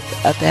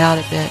about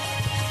a bit.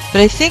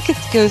 But I think it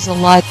goes a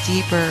lot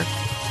deeper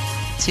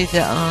to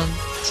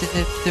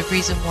the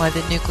reason why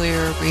the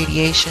nuclear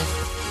radiation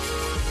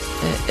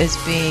is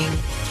being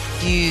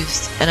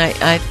used, and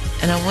I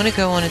want to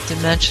go on a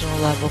dimensional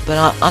level, but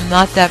I'm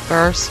not that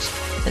versed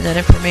in that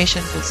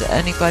information. If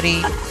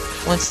anybody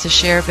wants to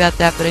share about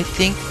that, but I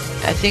think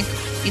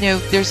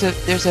there's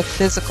a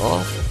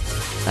physical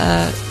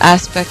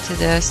aspect to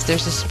this,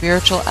 there's a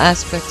spiritual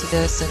aspect to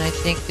this, and I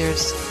think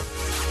there's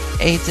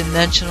a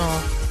dimensional,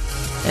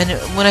 and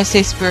when I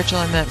say spiritual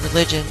I meant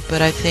religion,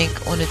 but I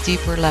think on a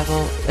deeper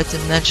level, a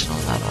dimensional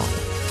level.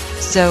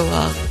 So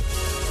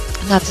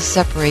not to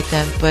separate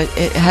them, but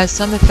it has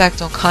some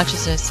effect on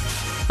consciousness.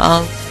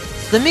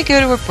 Let me go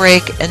to a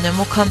break, and then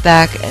we'll come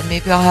back, and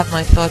maybe I'll have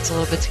my thoughts a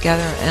little bit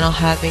together, and I'll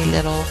have a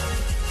little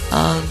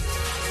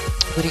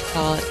what do you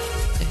call it,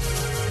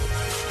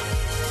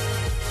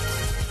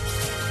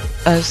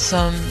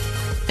 some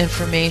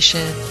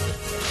information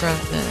from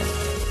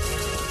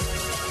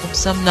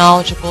some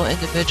knowledgeable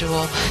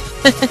individual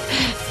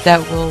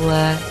that will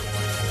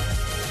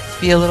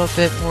be a little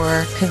bit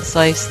more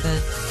concise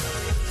than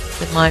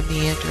my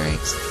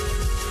meanderings.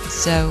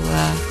 So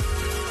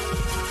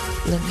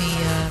let me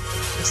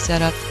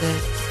set up the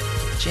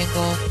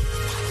jingle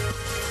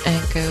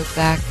and go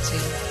back to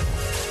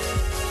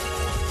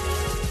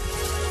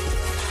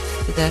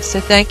this. So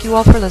thank you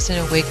all for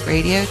listening to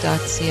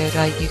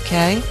wakeradio.co.uk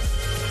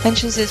and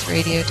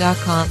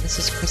shazizradio.com. This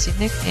is Chrissy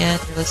McMahon.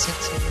 You're listening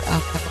to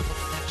Alchemical.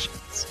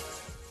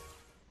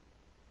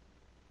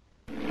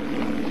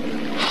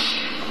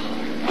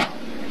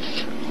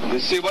 You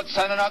see what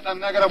sending out them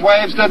negative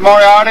waves did,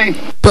 Moriarty?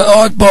 But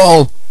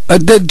oddball, I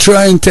did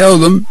try and tell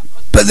them,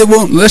 but they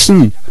won't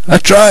listen. I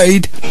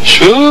tried.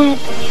 Sure.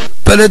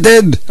 But I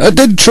did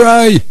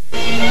try.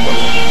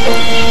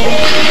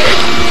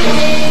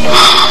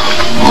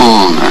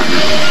 Oh,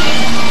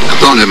 man.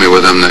 Don't hit me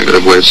with them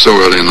negative waves so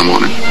early in the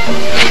morning.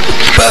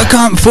 But I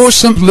can't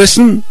force them to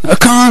listen. I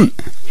can't.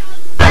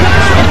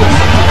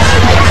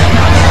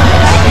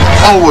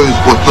 Always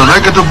with the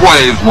negative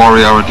waves,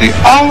 Moriarty.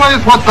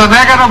 Always with the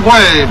negative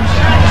waves.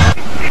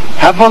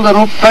 Have a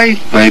little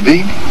faith,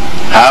 baby.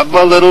 Have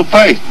a little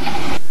faith.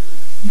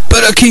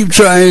 But I keep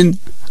trying.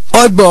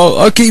 Oddball,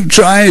 I keep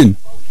trying.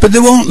 But they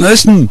won't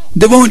listen.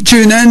 They won't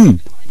tune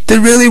in. They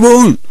really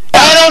won't.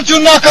 Why don't you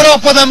knock it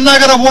off with them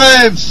negative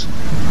waves?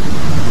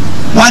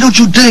 Why don't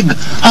you dig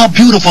how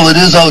beautiful it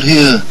is out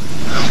here?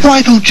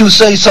 Why don't you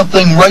say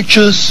something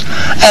righteous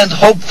and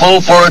hopeful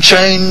for a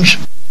change?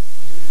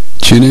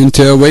 Tune in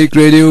to Awake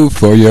Radio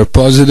for your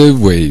positive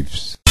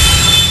waves.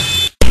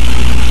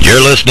 You're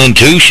listening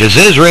to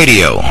Shaziz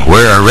Radio,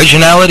 where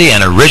originality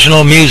and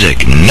original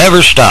music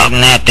never stop.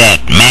 Isn't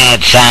that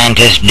mad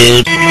scientist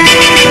dude?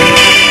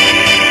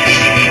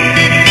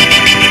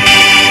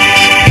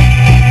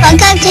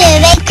 Welcome to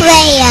Awake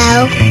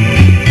Radio.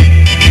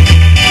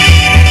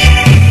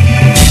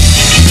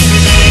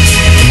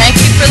 Thank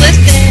you for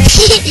listening.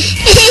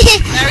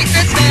 Merry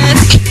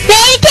Christmas.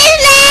 Merry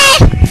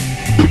Christmas.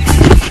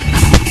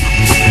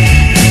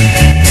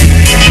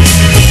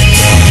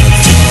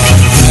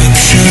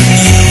 Direction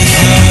you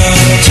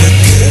have.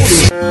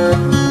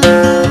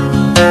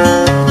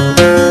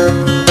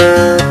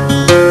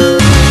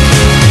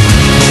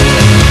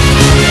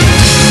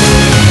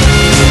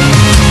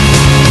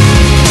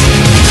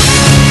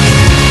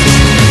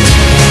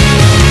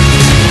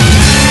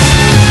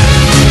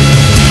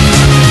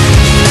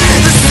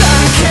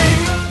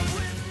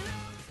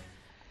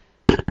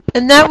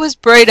 And that was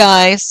Bright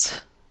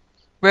Eyes,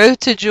 Road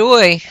to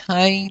Joy.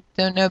 I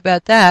don't know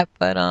about that,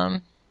 but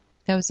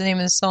that was the name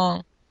of the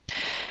song.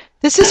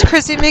 This is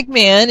Chrissy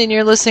McMahon, and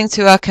you're listening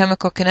to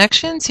Alchemical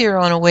Connections here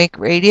on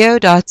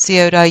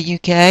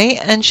awakeradio.co.uk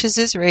and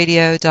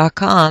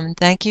shazizradio.com.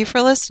 Thank you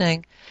for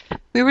listening.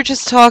 We were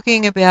just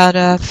talking about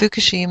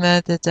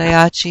Fukushima, the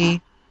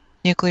Daiichi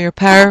nuclear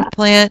power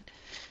plant,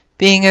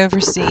 being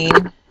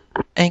overseen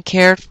and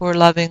cared for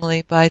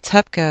lovingly by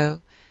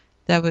TEPCO.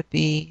 That would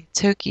be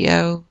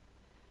Tokyo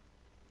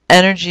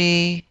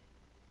Energy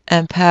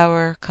and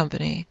Power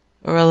Company,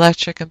 or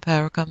Electric and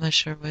Power Company, I'm not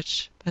sure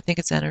which. I think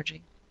it's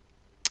Energy.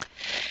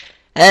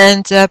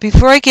 And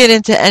before I get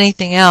into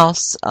anything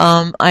else,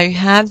 I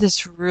have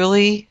this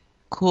really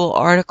cool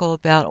article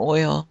about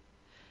oil.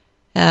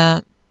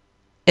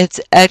 It's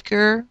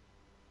Edgar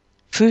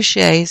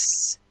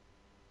Fouché's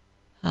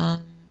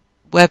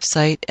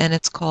website, and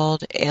it's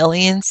called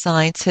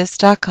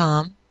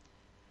alienscientist.com.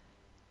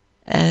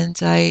 And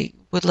I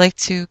would like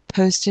to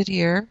post it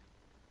here.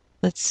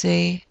 Let's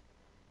see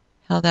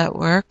how that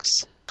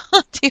works.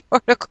 The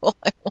article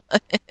I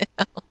wanted.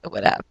 I don't know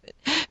what happened.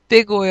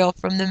 Big Oil,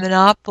 from the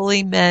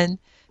monopoly men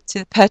to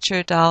the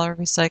petrodollar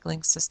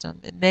recycling system.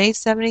 In May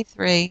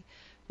 '73,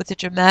 with the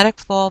dramatic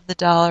fall of the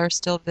dollar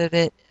still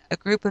vivid, a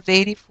group of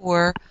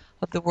 84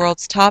 of the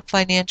world's top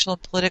financial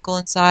and political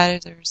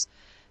insiders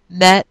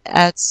met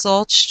at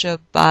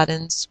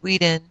Saltsjöbaden,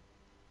 Sweden,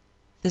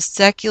 the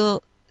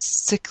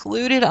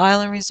secluded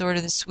island resort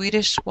of the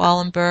Swedish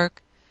Wallenberg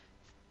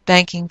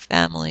banking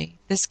family.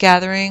 This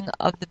gathering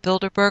of the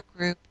Bilderberg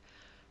Group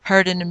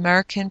heard an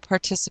American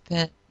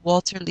participant,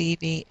 Walter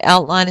Levy,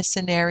 outline a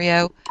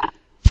scenario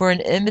for an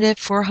imminent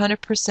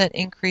 400%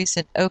 increase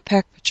in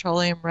OPEC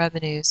petroleum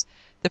revenues.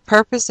 The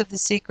purpose of the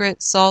secret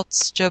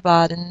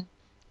Saltsjöbaden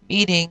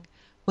meeting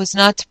was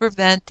not to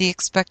prevent the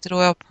expected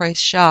oil price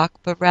shock,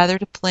 but rather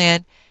to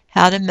plan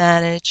how to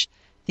manage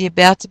the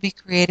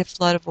about-to-be-created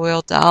flood of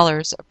oil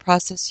dollars, a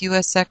process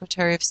U.S.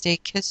 Secretary of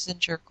State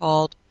Kissinger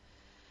called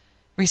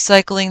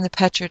recycling the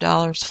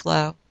petrodollar's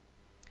flow.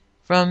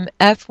 From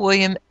F.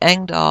 William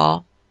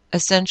Engdahl, A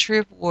Century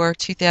of War,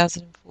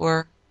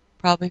 2004,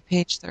 probably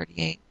page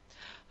 38.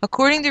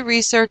 According to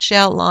research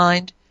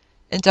outlined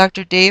in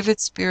Dr. David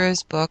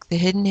Spiro's book, The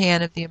Hidden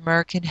Hand of the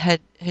American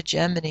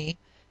Hegemony,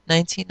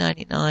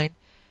 1999,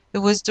 it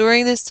was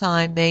during this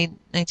time, May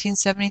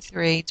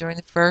 1973, during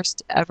the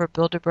first ever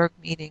Bilderberg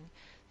meeting,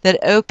 that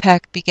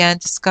OPEC began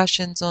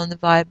discussions on the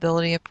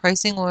viability of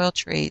pricing oil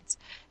trades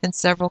in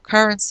several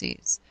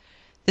currencies.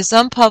 This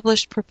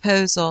unpublished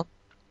proposal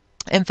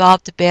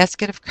involved a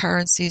basket of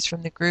currencies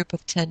from the Group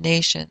of 10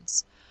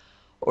 Nations,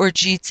 or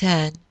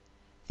G10.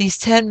 These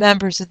 10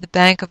 members of the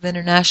Bank of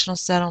International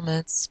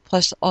Settlements,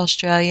 plus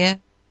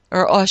Austria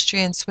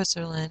and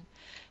Switzerland,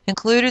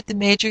 included the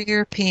major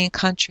European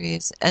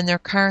countries and their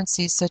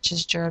currencies such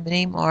as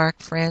Germany, mark,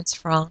 France,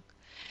 franc,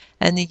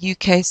 and the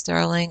UK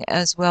sterling,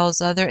 as well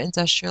as other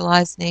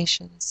industrialized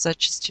nations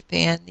such as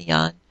Japan, the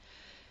yen,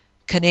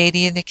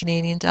 the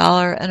Canadian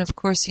dollar, and of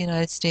course the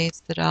United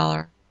States, the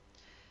dollar.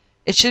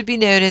 It should be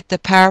noted the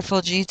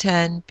powerful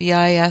G10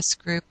 BIS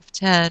Group of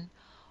 10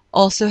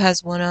 also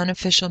has one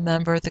unofficial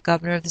member, the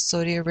governor of the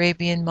Saudi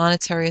Arabian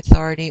Monetary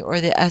Authority, or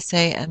the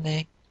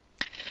SAMA.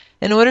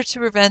 In order to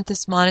prevent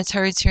this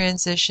monetary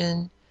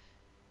transition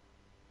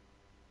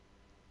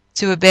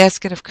to a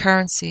basket of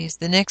currencies,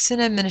 the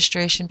Nixon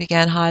administration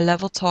began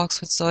high-level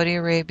talks with Saudi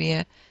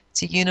Arabia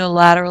to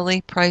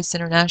unilaterally price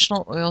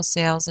international oil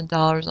sales in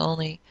dollars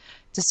only,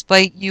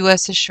 despite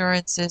U.S.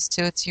 assurances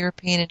to its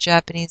European and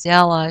Japanese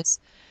allies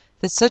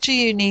that such a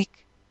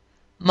unique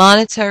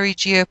monetary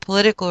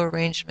geopolitical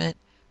arrangement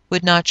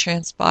would not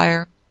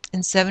transpire.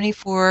 In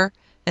 '74,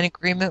 an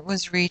agreement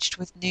was reached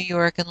with New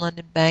York and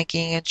London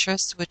banking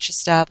interests, which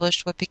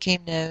established what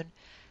became known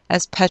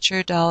as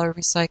petrodollar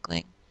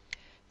recycling.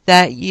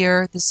 That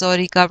year, the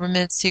Saudi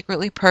government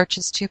secretly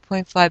purchased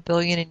 $2.5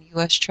 billion in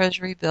U.S.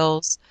 Treasury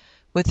bills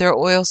with their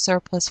oil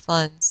surplus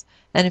funds,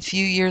 and a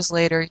few years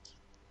later,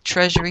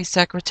 Treasury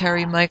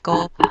Secretary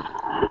Michael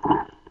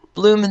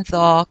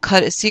Blumenthal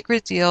cut a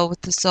secret deal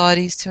with the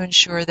Saudis to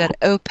ensure that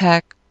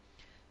OPEC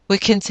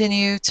would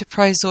continue to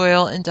price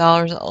oil in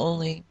dollars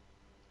only.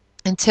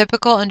 In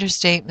typical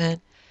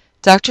understatement,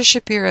 Dr.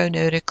 Shapiro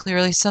noted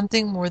clearly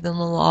something more than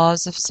the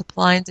laws of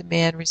supply and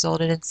demand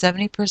resulted in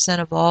 70%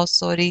 of all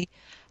Saudi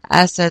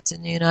assets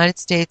in the United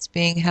States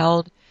being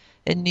held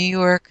in New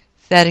York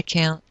Fed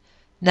account.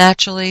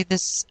 Naturally,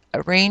 this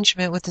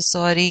arrangement with the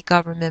Saudi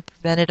government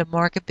prevented a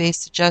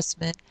market-based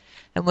adjustment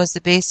and was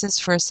the basis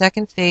for a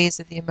second phase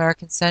of the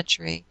American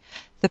century,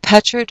 the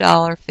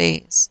petrodollar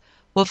phase.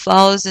 What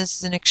follows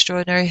is an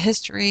extraordinary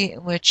history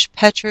in which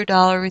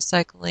petrodollar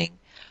recycling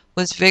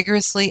was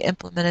vigorously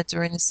implemented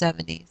during the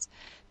 70s.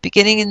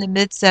 Beginning in the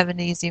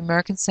mid-70s, the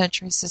American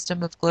century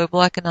system of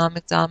global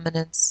economic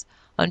dominance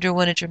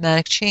underwent a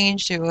dramatic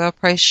change. The oil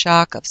price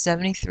shock of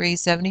 '73,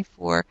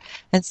 '74,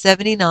 and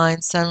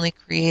 '79 suddenly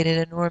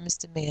created enormous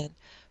demand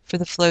for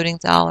the floating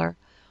dollar.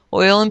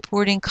 Oil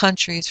importing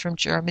countries from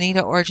Germany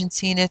to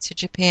Argentina to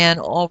Japan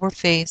all were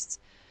faced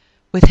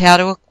with how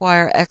to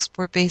acquire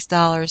export-based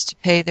dollars to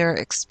pay their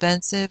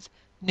expensive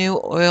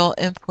new oil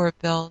import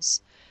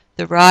bills.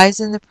 The rise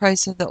in the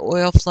price of the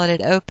oil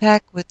flooded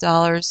OPEC with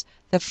dollars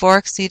that far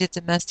exceeded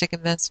domestic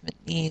investment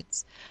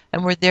needs,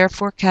 and were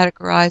therefore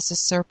categorized as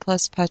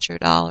surplus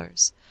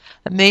petrodollars.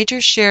 A major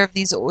share of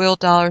these oil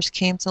dollars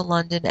came to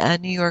London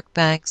and New York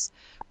banks,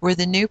 where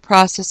the new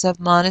process of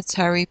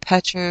monetary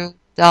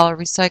petrodollar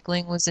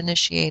recycling was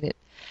initiated.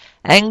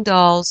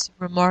 Engdahl's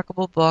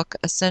remarkable book,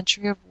 A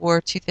Century of War,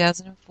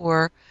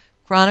 2004,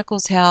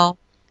 chronicles how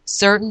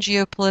certain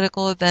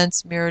geopolitical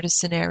events mirrored a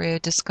scenario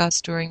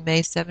discussed during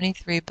May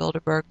 73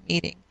 Bilderberg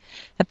meeting.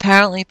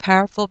 Apparently,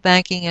 powerful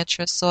banking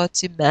interests sought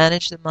to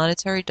manage the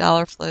monetary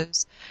dollar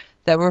flows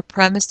that were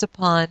premised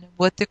upon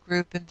what the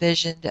group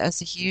envisioned as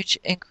the huge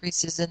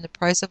increases in the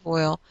price of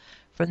oil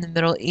from the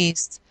Middle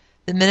East.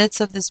 The minutes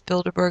of this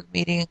Bilderberg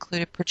meeting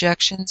included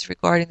projections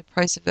regarding the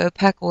price of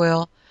OPEC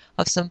oil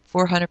of some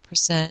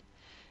 400%.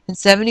 In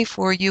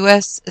 74,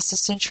 U.S.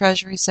 Assistant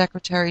Treasury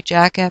Secretary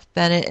Jack F.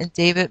 Bennett and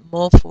David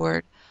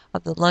Mulford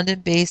of the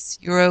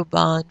London-based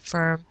Eurobond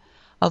firm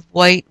of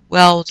White,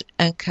 Weld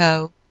and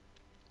Co.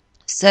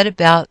 set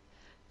about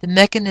the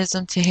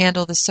mechanism to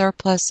handle the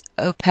surplus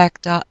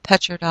OPEC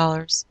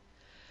petrodollars.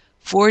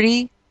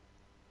 40,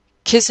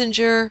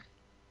 Kissinger,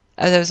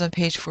 that was on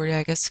page 40,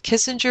 I guess.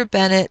 Kissinger,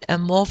 Bennett,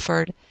 and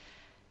Mulford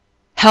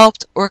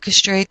helped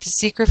orchestrate the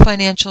secret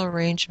financial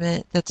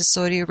arrangement that the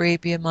Saudi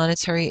Arabia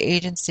Monetary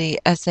Agency,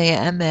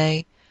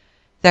 SAMA,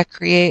 that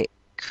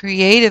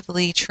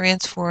creatively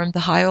transformed the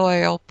high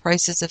oil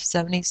prices of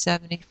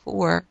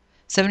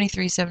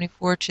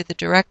 73.74 to the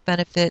direct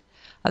benefit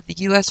of the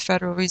U.S.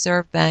 Federal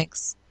Reserve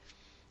banks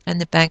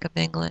and the Bank of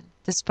England.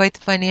 Despite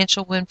the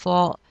financial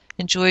windfall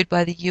enjoyed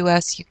by the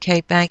U.S.,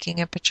 UK banking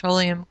and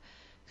petroleum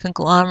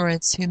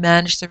conglomerates who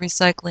managed the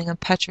recycling of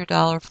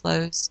petrodollar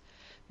flows,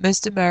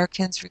 most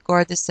Americans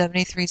regard the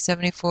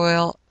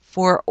 73-74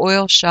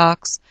 oil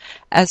shocks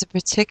as a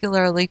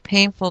particularly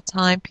painful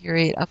time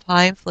period of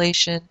high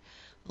inflation,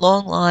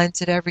 long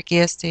lines at every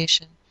gas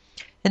station.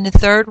 In the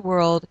Third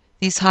World,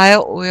 these high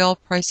oil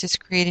prices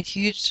created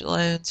huge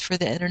loans for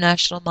the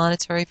International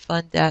Monetary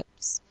Fund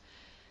debts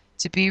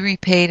to be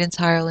repaid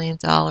entirely in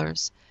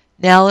dollars.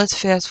 Now let's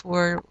fast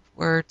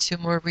forward to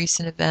more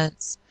recent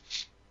events.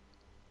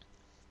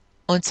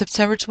 On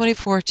September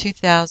 24,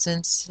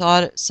 2000,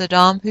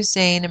 Saddam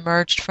Hussein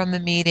emerged from a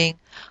meeting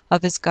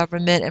of his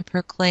government and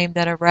proclaimed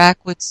that Iraq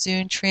would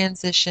soon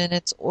transition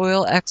its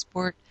oil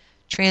export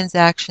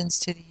transactions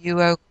to the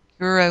euro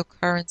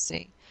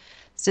currency.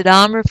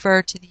 Saddam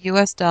referred to the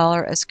US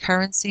dollar as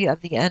currency of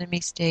the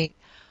enemy state.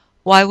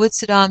 Why would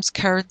Saddam's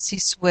currency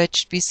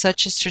switch be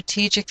such a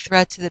strategic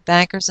threat to the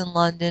bankers in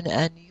London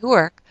and New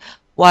York?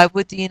 Why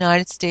would the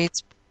United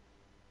States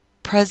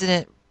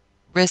president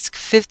risk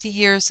 50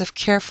 years of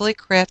carefully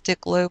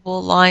crafted global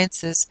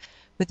alliances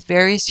with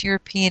various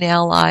European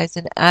allies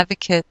and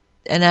advocate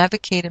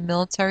a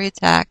military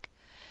attack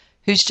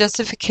whose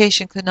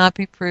justification could not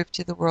be proved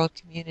to the world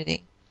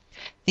community?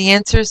 The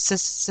answer is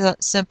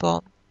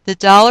simple. The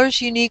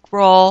dollar's unique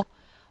role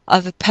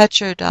of a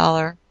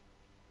petrodollar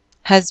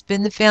has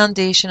been the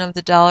foundation of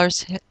the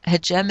dollar's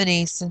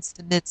hegemony since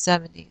the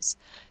mid-70s.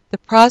 The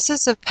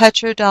process of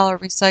petrodollar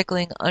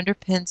recycling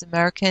underpins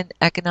American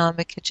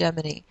economic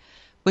hegemony,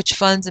 which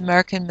funds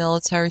American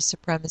military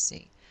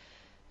supremacy.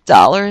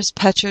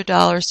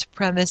 Petrodollar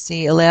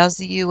supremacy allows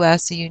the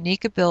U.S. a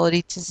unique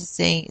ability to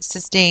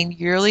sustain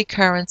yearly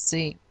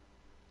currency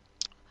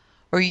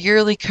or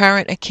yearly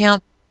current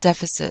account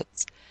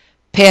deficits,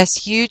 pass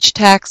huge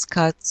tax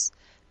cuts,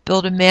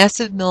 build a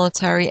massive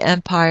military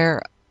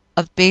empire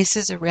of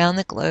bases around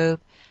the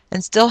globe,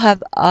 and still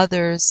have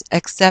others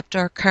accept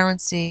our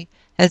currency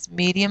as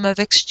medium of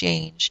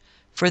exchange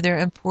for their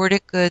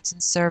imported goods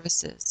and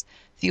services.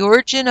 The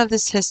origin of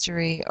this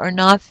history are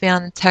not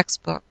found in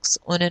textbooks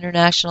on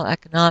international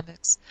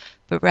economics,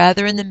 but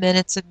rather in the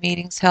minutes of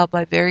meetings held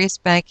by various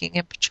banking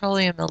and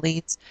petroleum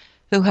elites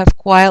who have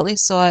quietly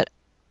sought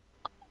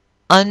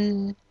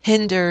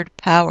unhindered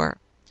power.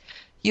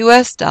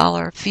 U.S.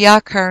 dollar,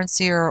 fiat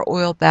currency, or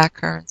oil-backed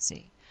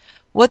currency.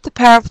 What the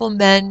powerful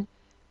men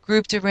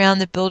grouped around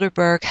the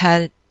Bilderberg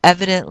had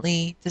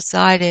evidently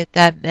decided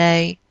that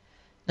May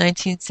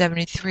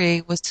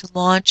 1973 was to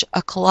launch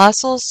a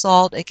colossal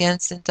assault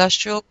against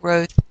industrial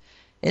growth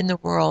in the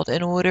world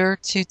in order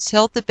to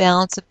tilt the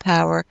balance of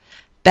power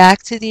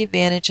back to the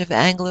advantage of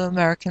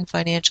Anglo-American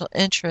financial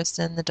interests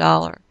in the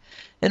dollar.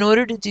 In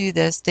order to do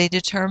this, they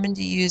determined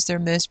to use their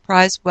most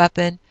prized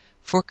weapon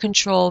for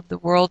control of the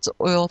world's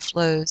oil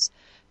flows.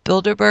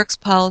 Bilderberg's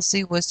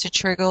policy was to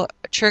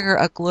trigger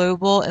a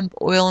global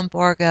oil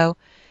embargo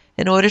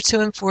in order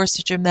to enforce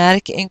a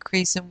dramatic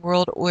increase in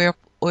world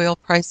oil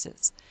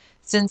prices.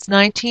 Since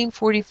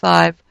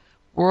 1945,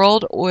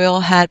 world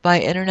oil had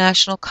by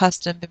international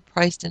custom been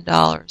priced in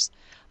dollars.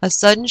 A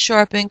sudden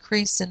sharp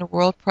increase in the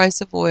world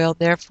price of oil,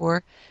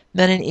 therefore,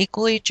 meant an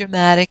equally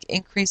dramatic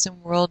increase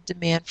in world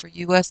demand for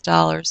U.S.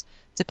 dollars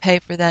to pay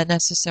for that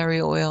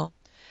necessary oil.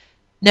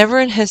 Never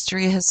in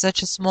history has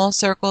such a small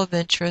circle of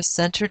interests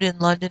centered in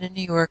London and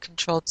New York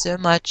controlled so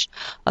much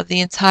of the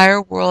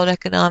entire world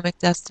economic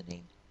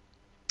destiny.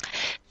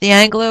 The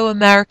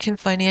Anglo-American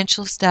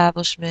financial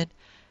establishment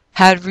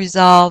had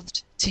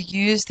resolved to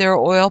use their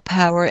oil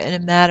power in a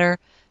manner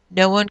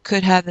no one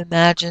could have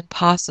imagined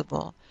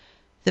possible.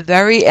 The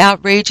very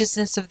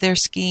outrageousness of their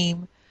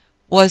scheme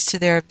was to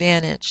their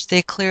advantage,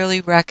 they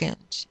clearly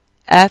reckoned.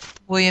 F.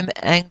 William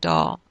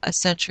Engdahl, A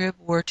Century of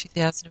War,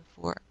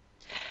 2004.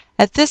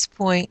 At this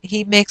point,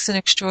 he makes an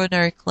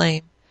extraordinary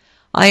claim.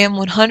 I am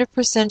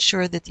 100%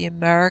 sure that the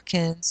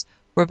Americans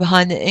were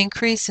behind the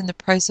increase in the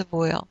price of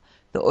oil.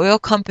 The oil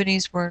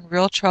companies were in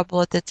real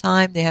trouble at the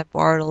time. They had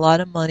borrowed a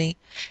lot of money,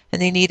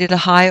 and they needed a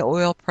high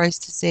oil price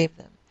to save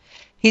them.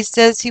 He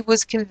says he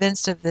was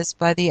convinced of this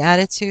by the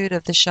attitude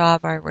of the Shah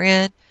of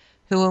Iran,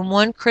 who in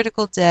one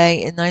critical day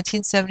in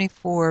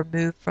 1974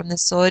 moved from the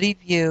Saudi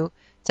view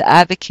to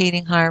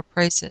advocating higher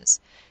prices.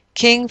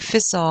 King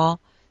Faisal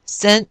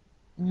sent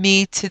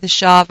me to the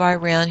Shah of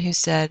Iran, who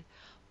said,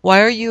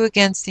 "Why are you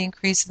against the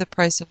increase of the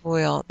price of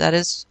oil? That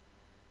is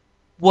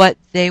what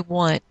they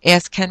want.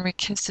 Ask Henry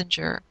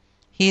Kissinger.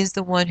 He is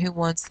the one who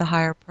wants the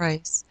higher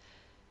price."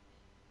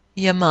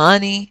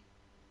 Yamani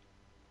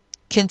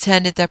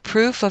contended that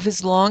proof of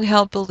his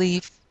long-held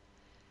belief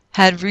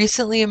had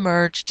recently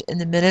emerged in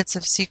the minutes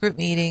of secret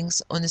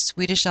meetings on the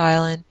Swedish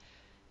island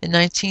in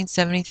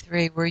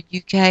 1973, where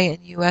UK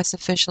and US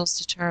officials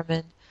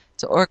determined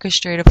to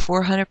orchestrate a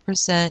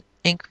 400%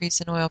 increase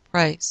in oil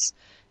price.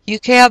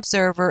 UK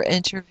Observer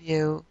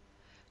interview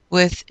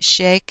with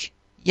Sheikh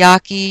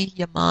Yaqi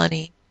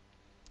Yamani,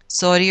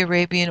 Saudi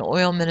Arabian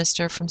oil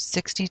minister from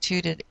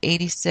 62 to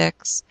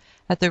 86,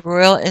 at the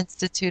Royal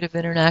Institute of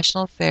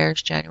International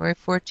Affairs, January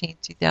 14,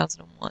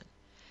 2001.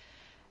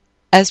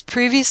 As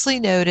previously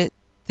noted,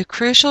 the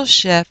crucial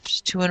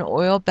shift to an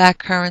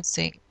oil-backed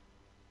currency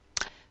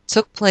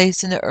took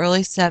place in the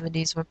early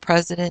 70s when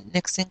President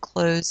Nixon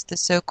closed the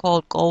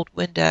so-called gold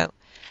window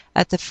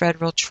at the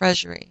Federal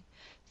Treasury.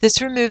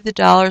 This removed the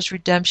dollar's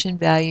redemption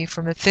value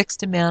from a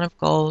fixed amount of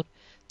gold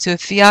to a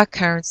fiat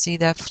currency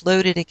that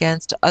floated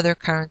against other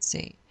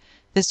currency.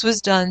 This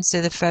was done so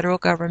the federal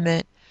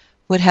government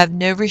would have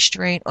no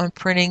restraint on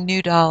printing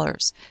new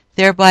dollars,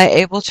 thereby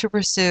able to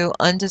pursue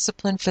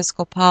undisciplined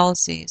fiscal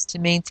policies to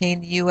maintain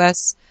the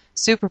U.S.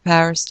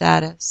 superpower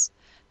status.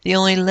 The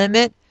only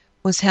limit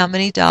was how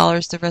many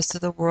dollars the rest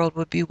of the world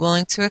would be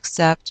willing to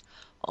accept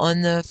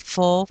on the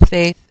full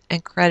faith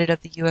and credit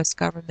of the U.S.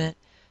 government.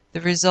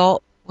 The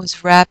result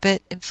was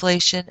rapid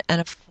inflation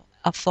and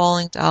a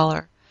falling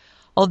dollar.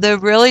 Although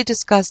rarely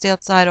discussed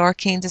outside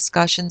arcane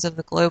discussions of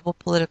the global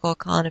political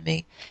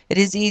economy, it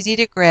is easy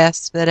to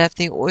grasp that if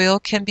the oil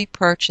can be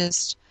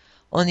purchased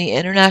on the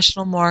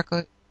international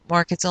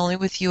markets only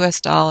with U.S.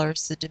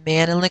 dollars, the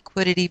demand and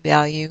liquidity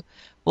value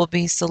will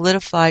be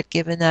solidified,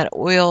 given that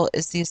oil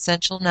is the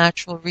essential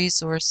natural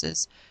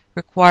resources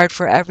required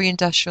for every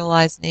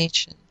industrialized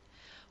nation.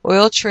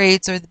 Oil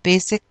trades are the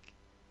basic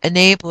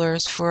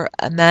enablers for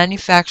a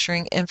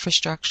manufacturing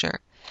infrastructure,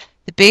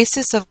 the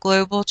basis of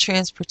global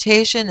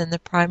transportation, and the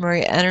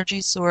primary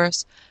energy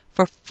source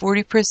for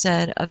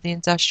 40% of the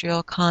industrial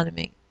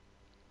economy.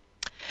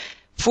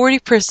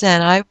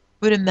 40%, I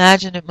would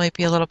imagine it might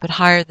be a little bit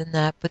higher than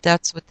that, but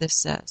that's what this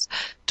says.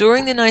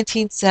 During the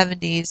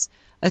 1970s,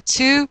 a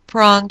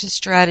two-pronged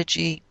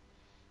strategy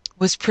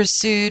was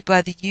pursued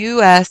by the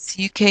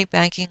U.S.-UK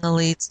banking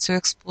elites to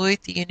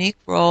exploit the unique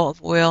role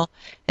of oil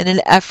in an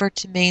effort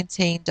to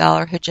maintain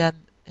dollar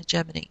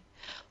hegemony.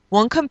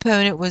 One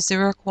component was the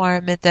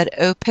requirement that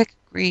OPEC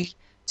agree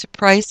to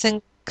price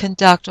and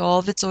conduct all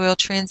of its oil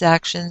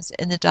transactions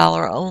in the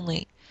dollar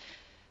only.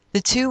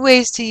 The two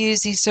ways to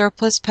use these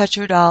surplus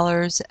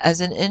petrodollars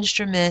as an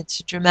instrument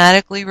to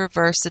dramatically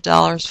reverse the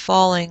dollar's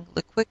falling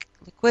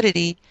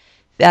liquidity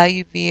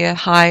value via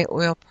high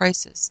oil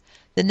prices.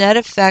 The net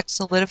effect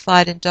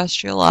solidified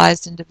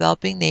industrialized and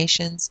developing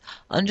nations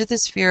under the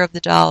sphere of the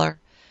dollar.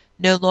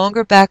 No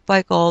longer backed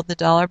by gold, the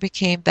dollar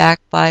became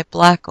backed by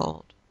black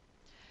gold.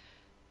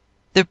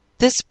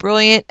 This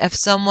brilliant, if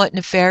somewhat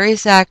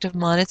nefarious act of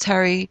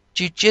monetary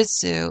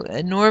jujitsu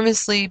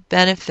enormously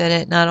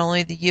benefited not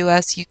only the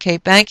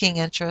U.S.-UK banking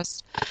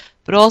interests,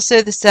 but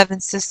also the seven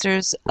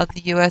sisters of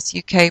the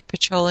U.S.-UK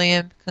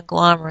petroleum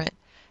conglomerate,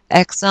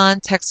 Exxon,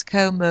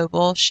 Texaco,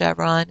 Mobil,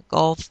 Chevron,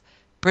 Gulf,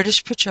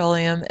 British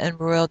Petroleum, and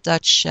Royal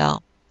Dutch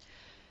Shell.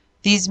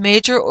 These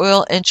major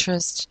oil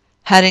interests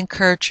had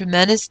incurred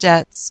tremendous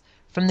debts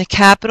from the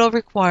capital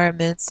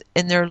requirements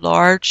in their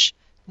large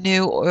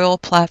new oil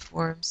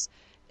platforms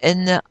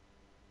in the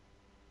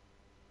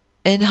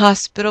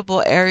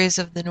inhospitable areas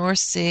of the North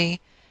Sea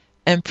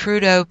and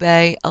Prudhoe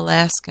Bay,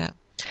 Alaska.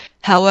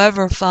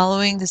 However,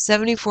 following the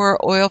 74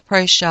 oil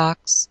price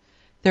shocks,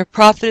 their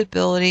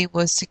profitability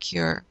was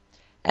secure.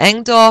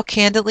 Engdahl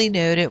candidly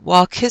noted,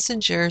 while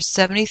Kissinger's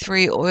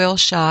 73 oil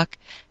shock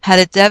had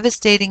a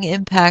devastating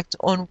impact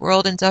on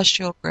world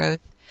industrial growth,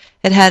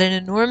 it had an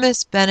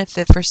enormous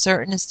benefit for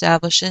certain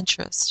established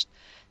interests.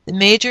 The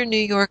major New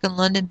York and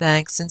London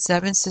banks and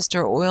seven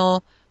sister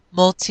oil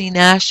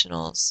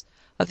multinationals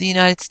of the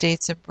United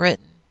States and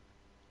Britain.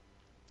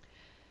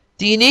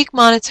 The unique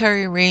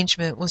monetary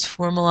arrangement was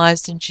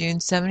formalized in June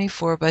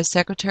 1974 by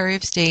Secretary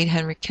of State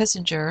Henry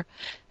Kissinger,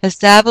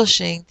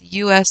 establishing the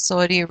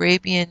U.S.-Saudi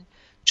Arabian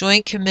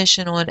Joint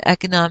Commission on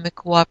Economic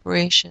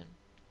Cooperation.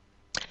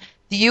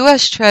 The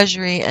U.S.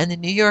 Treasury and the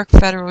New York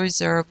Federal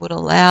Reserve would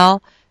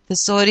allow the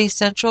Saudi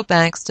central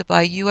banks to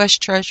buy U.S.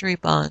 Treasury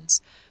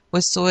bonds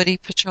with Saudi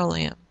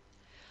petroleum.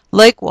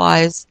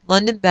 Likewise,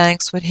 London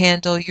banks would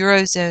handle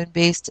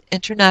Eurozone-based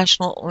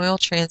international oil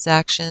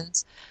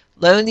transactions,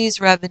 loan these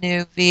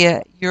revenue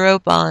via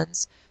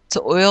Eurobonds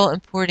to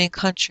oil-importing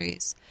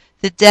countries.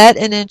 The debt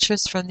and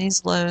interest from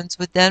these loans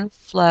would then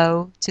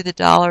flow to the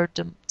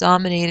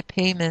dollar-denominated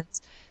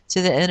payments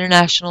to the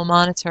International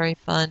Monetary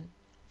Fund,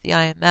 the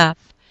IMF,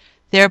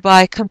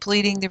 thereby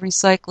completing the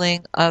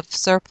recycling of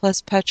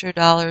surplus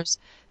petrodollars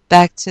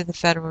back to the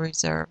Federal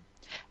Reserve.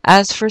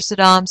 As for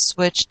Saddam's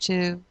switch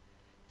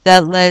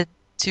that led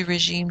to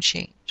regime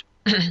change.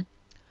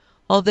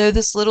 Although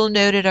this little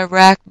noted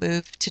Iraq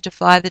move to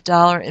defy the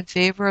dollar in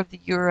favor of the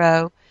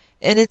euro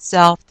in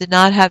itself did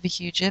not have a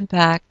huge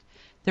impact,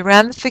 the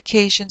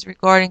ramifications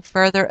regarding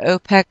further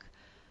OPEC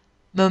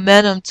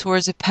momentum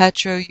towards a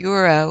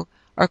petro-euro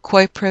are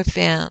quite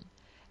profound.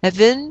 If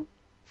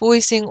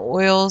invoicing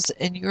oils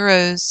in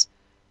euros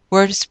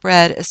were to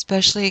spread,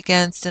 especially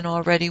against an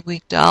already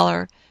weak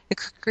dollar, it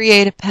could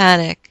create a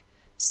panic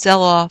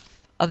sell-off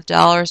of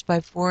dollars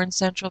by foreign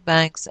central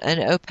banks and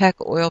OPEC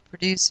oil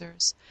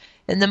producers.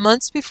 In the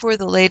months before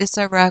the latest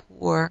Iraq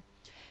war,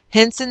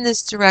 hints in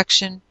this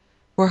direction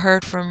were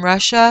heard from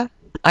Russia,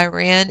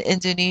 Iran,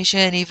 Indonesia,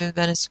 and even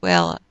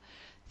Venezuela.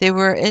 They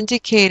were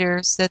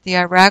indicators that the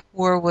Iraq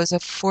war was a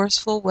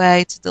forceful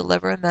way to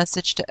deliver a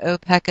message to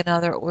OPEC and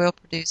other oil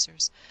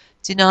producers.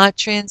 Do not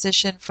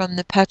transition from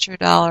the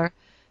petrodollar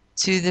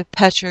to the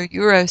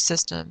petro-euro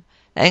system.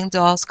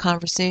 Engdahl's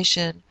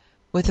conversation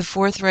with a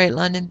forthright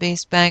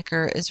London-based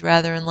banker is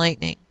rather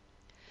enlightening.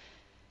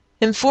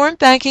 Informed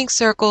banking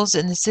circles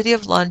in the City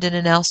of London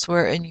and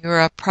elsewhere in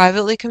Europe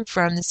privately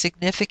confirmed the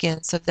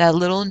significance of that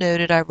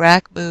little-noted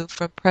Iraq move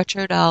from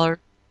petrodollar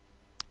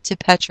to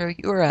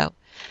petro-euro.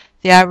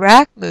 The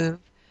Iraq move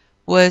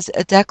was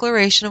a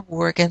declaration of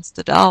war against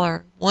the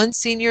dollar. One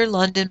senior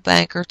London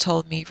banker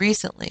told me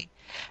recently,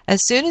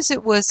 as soon as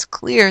it was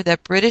clear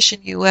that British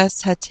and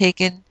U.S. had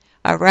taken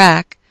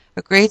Iraq,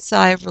 a great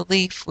sigh of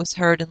relief was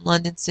heard in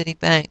London city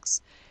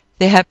banks.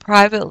 They had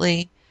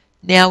privately,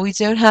 now we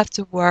don't have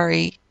to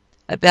worry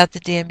about the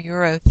damn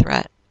euro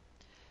threat.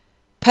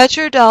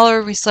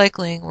 Petrodollar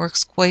recycling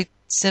works quite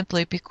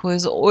simply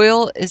because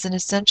oil is an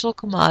essential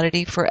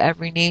commodity for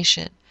every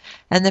nation,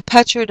 and the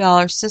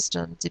petrodollar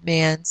system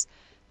demands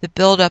the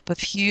buildup of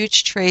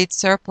huge trade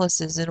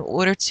surpluses in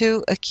order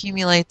to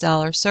accumulate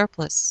dollar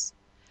surplus.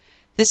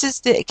 This is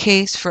the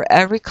case for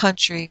every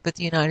country but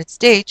the United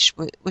States,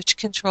 which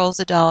controls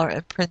the dollar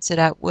and prints it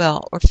at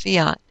will, or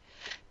fiat.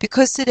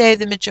 Because today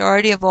the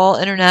majority of all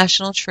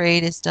international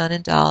trade is done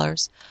in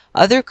dollars,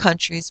 other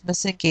countries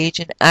must engage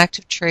in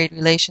active trade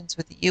relations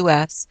with the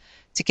U.S.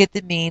 to get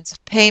the means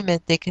of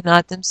payment they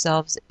cannot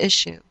themselves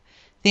issue.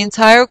 The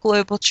entire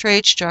global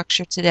trade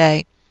structure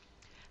today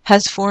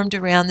has formed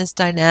around this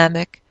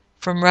dynamic,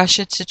 from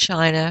Russia to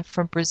China,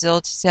 from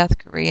Brazil to South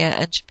Korea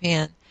and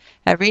Japan.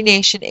 Every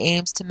nation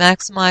aims to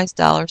maximize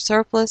dollar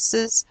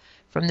surpluses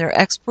from their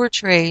export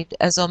trade,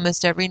 as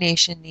almost every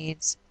nation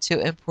needs to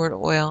import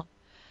oil.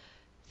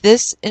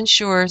 This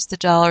ensures the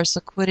dollar's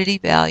liquidity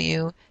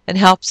value and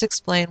helps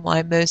explain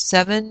why most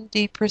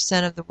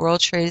 70% of the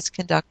world trade is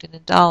conducted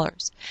in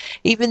dollars,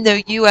 even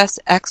though U.S.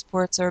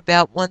 exports are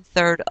about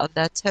one-third of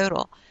that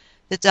total.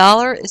 The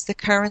dollar is the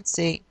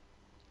currency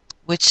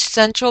which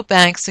central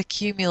banks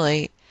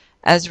accumulate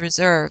as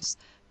reserves,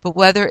 but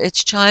whether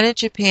it's China,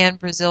 Japan,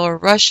 Brazil, or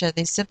Russia,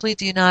 they simply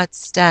do not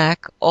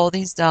stack all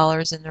these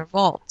dollars in their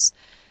vaults.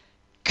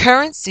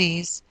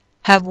 Currencies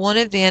have one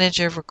advantage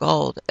over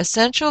gold. A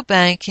central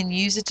bank can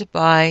use it to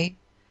buy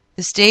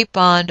the state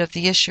bond of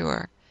the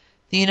issuer,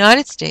 the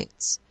United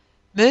States.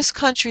 Most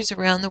countries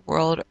around the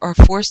world are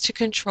forced to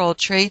control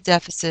trade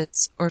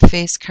deficits or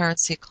face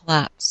currency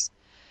collapse.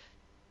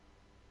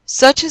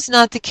 Such is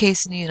not the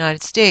case in the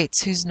United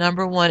States, whose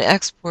number one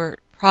export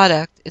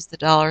product is the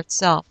dollar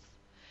itself.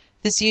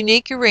 This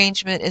unique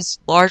arrangement is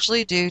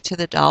largely due to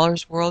the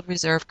dollar's world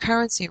reserve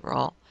currency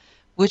role,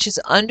 which is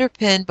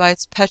underpinned by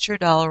its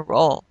petrodollar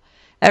role.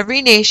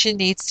 Every nation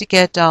needs to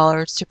get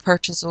dollars to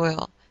purchase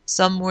oil,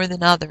 some more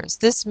than others.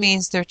 This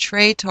means their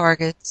trade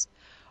targets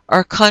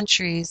are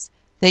countries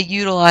that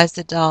utilize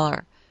the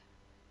dollar,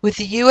 with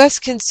the U.S.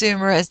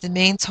 consumer as the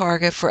main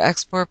target for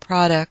export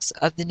products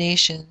of the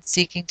nation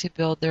seeking to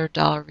build their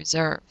dollar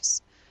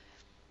reserves.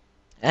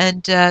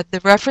 And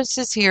the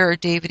references here are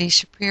David E.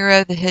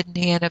 Shapiro, The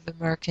Hidden Hand of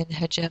American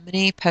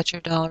Hegemony,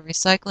 Petrodollar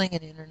Recycling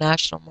in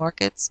International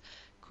Markets,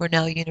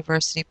 Cornell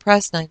University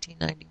Press,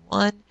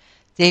 1991.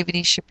 David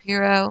E.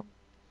 Shapiro,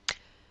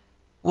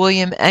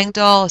 William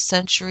Engdahl, A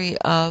Century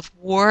of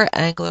War,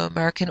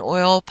 Anglo-American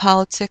Oil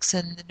Politics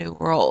and the New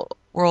World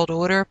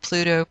Order,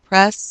 Pluto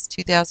Press,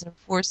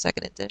 2004,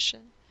 second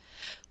edition.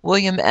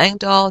 William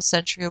Engdahl, A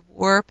Century of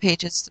War,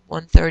 pages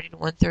 130 to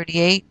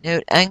 138.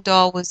 Note,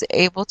 Engdahl was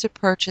able to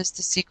purchase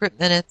the secret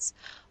minutes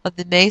of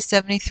the May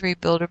 73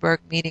 Bilderberg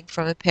meeting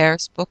from a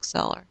Paris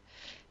bookseller.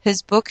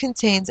 His book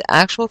contains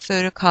actual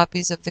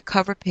photocopies of the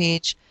cover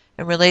page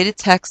and related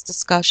text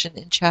discussion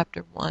in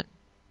Chapter 1.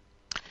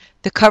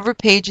 The cover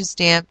page is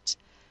stamped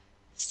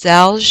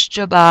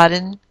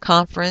Salzgibaden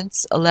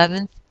Conference,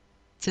 11th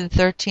to the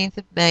 13th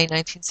of May,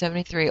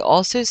 1973.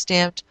 Also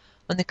stamped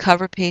on the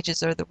cover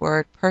pages are the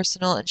word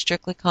personal and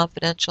strictly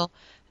confidential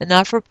and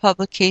not for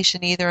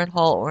publication either in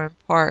whole or in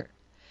part.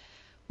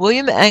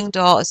 William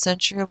Engdahl, A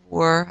Century of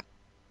War,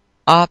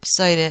 op.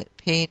 Cited,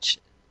 page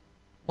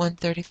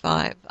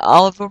 135.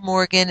 Oliver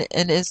Morgan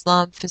and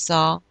Islam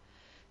Faisal,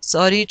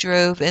 Saudi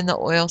drove in the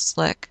oil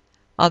slick.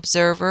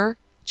 Observer,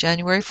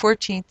 January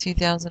 14,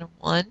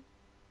 2001.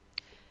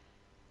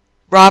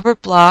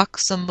 Robert Bloch,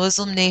 Some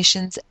Muslim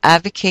Nations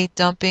Advocate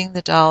Dumping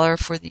the Dollar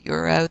for the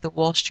Euro, The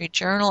Wall Street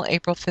Journal,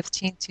 April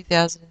 15,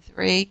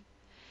 2003.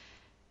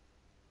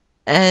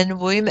 And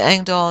William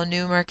Engdahl, A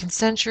New American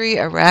Century,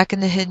 Iraq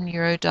and the Hidden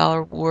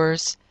Euro-Dollar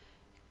Wars,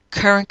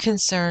 Current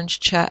Concerns,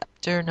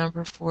 Chapter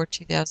number 4,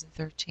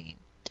 2013.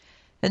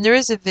 And there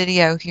is a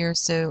video here,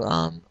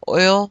 so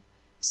Oil,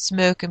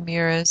 Smoke, and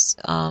Mirrors,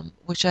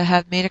 which I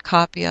have made a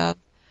copy of,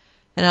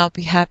 and I'll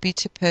be happy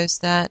to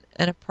post that.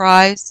 And a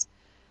prize,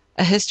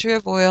 A History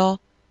of Oil,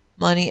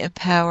 Money, and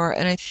Power.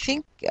 And I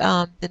think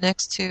the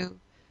next two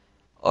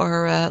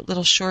are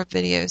little short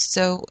videos.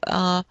 So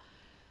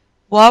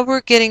while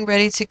we're getting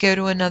ready to go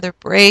to another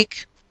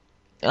break,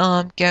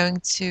 I'm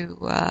going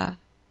to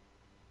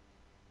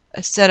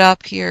set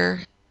up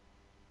here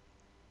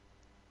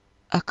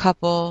a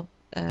couple.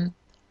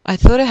 I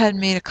thought I had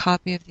made a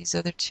copy of these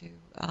other two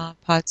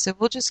pods. So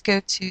we'll just go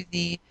to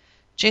the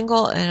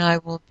jingle and I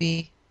will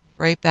be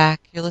right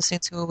back. You're listening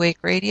to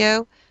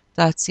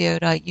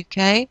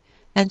awakeradio.co.uk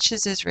and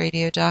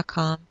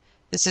shazizradio.com.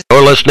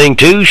 You're listening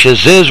to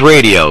Shaziz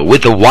Radio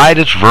with the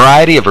widest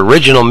variety of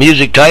original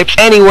music types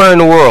anywhere in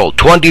the world,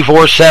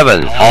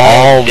 24/7,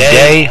 all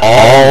day,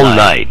 all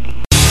night.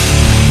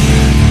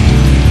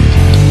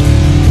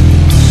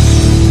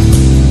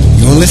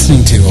 You're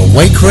listening to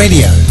Awake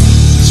Radio,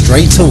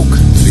 straight talk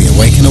for the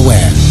awake and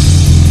aware.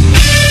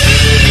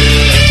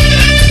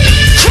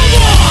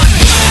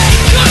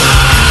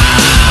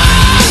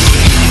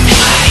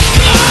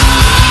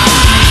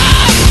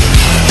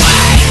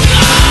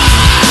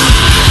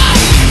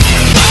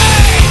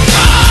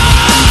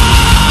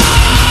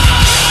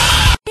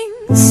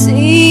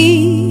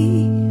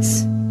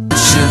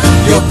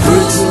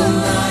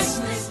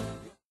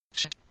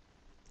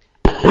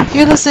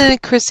 You're listening to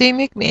Chrissy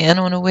McMahon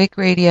on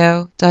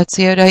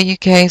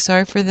awakeradio.co.uk.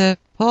 Sorry for the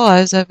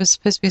pause. That was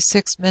supposed to be a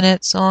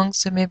 6-minute song,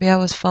 so maybe I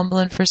was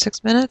fumbling for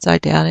 6 minutes. I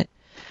doubt it.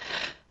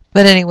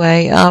 But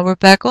anyway, we're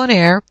back on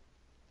air,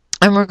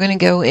 and we're going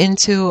to go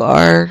into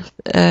our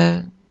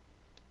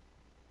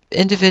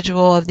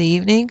individual of the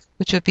evening,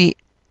 which would be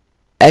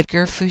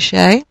Edgar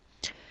Fouché.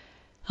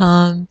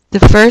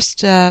 The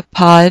first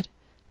pod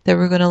that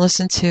we're going to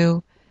listen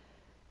to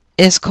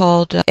is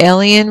called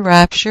Alien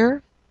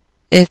Rapture.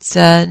 It's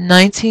a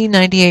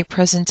 1998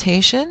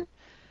 presentation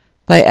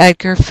by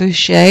Edgar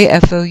Fouché,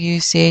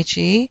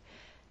 Fouche,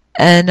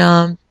 and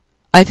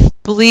I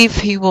believe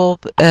he will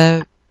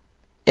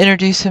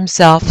introduce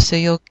himself, so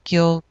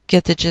you'll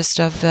get the gist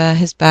of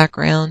his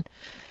background.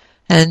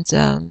 And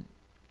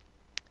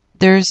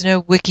there's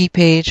no wiki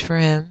page for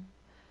him,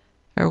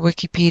 or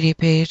Wikipedia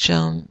page.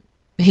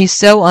 He's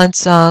so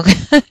unsung.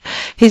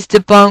 He's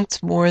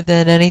debunked more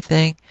than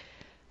anything.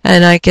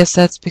 And I guess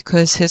that's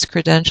because his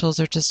credentials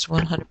are just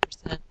 100%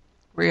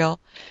 real.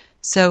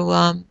 So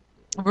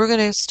we're going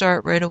to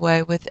start right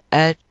away with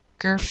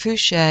Edgar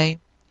Fouché,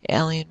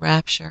 Alien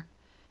Rapture.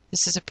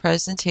 This is a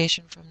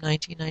presentation from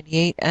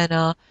 1998.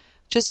 And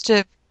just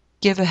to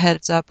give a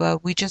heads up,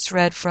 we just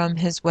read from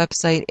his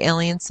website,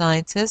 Alien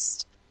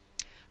Scientist,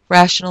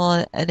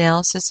 Rational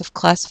Analysis of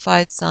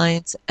Classified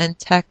Science and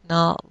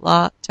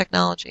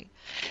Technology.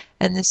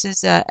 And this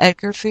is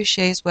Edgar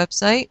Fouché's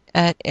website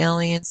at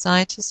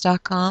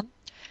alienscientist.com.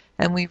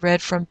 And we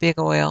read from Big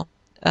Oil,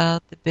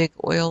 the Big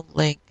Oil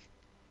link.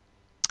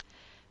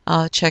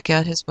 Check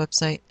out his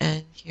website.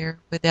 And here,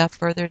 without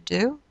further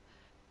ado,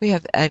 we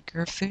have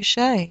Edgar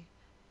Fouché,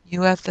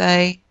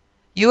 UFO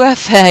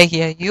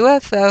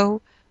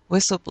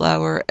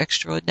whistleblower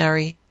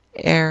extraordinary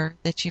air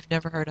that you've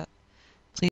never heard of.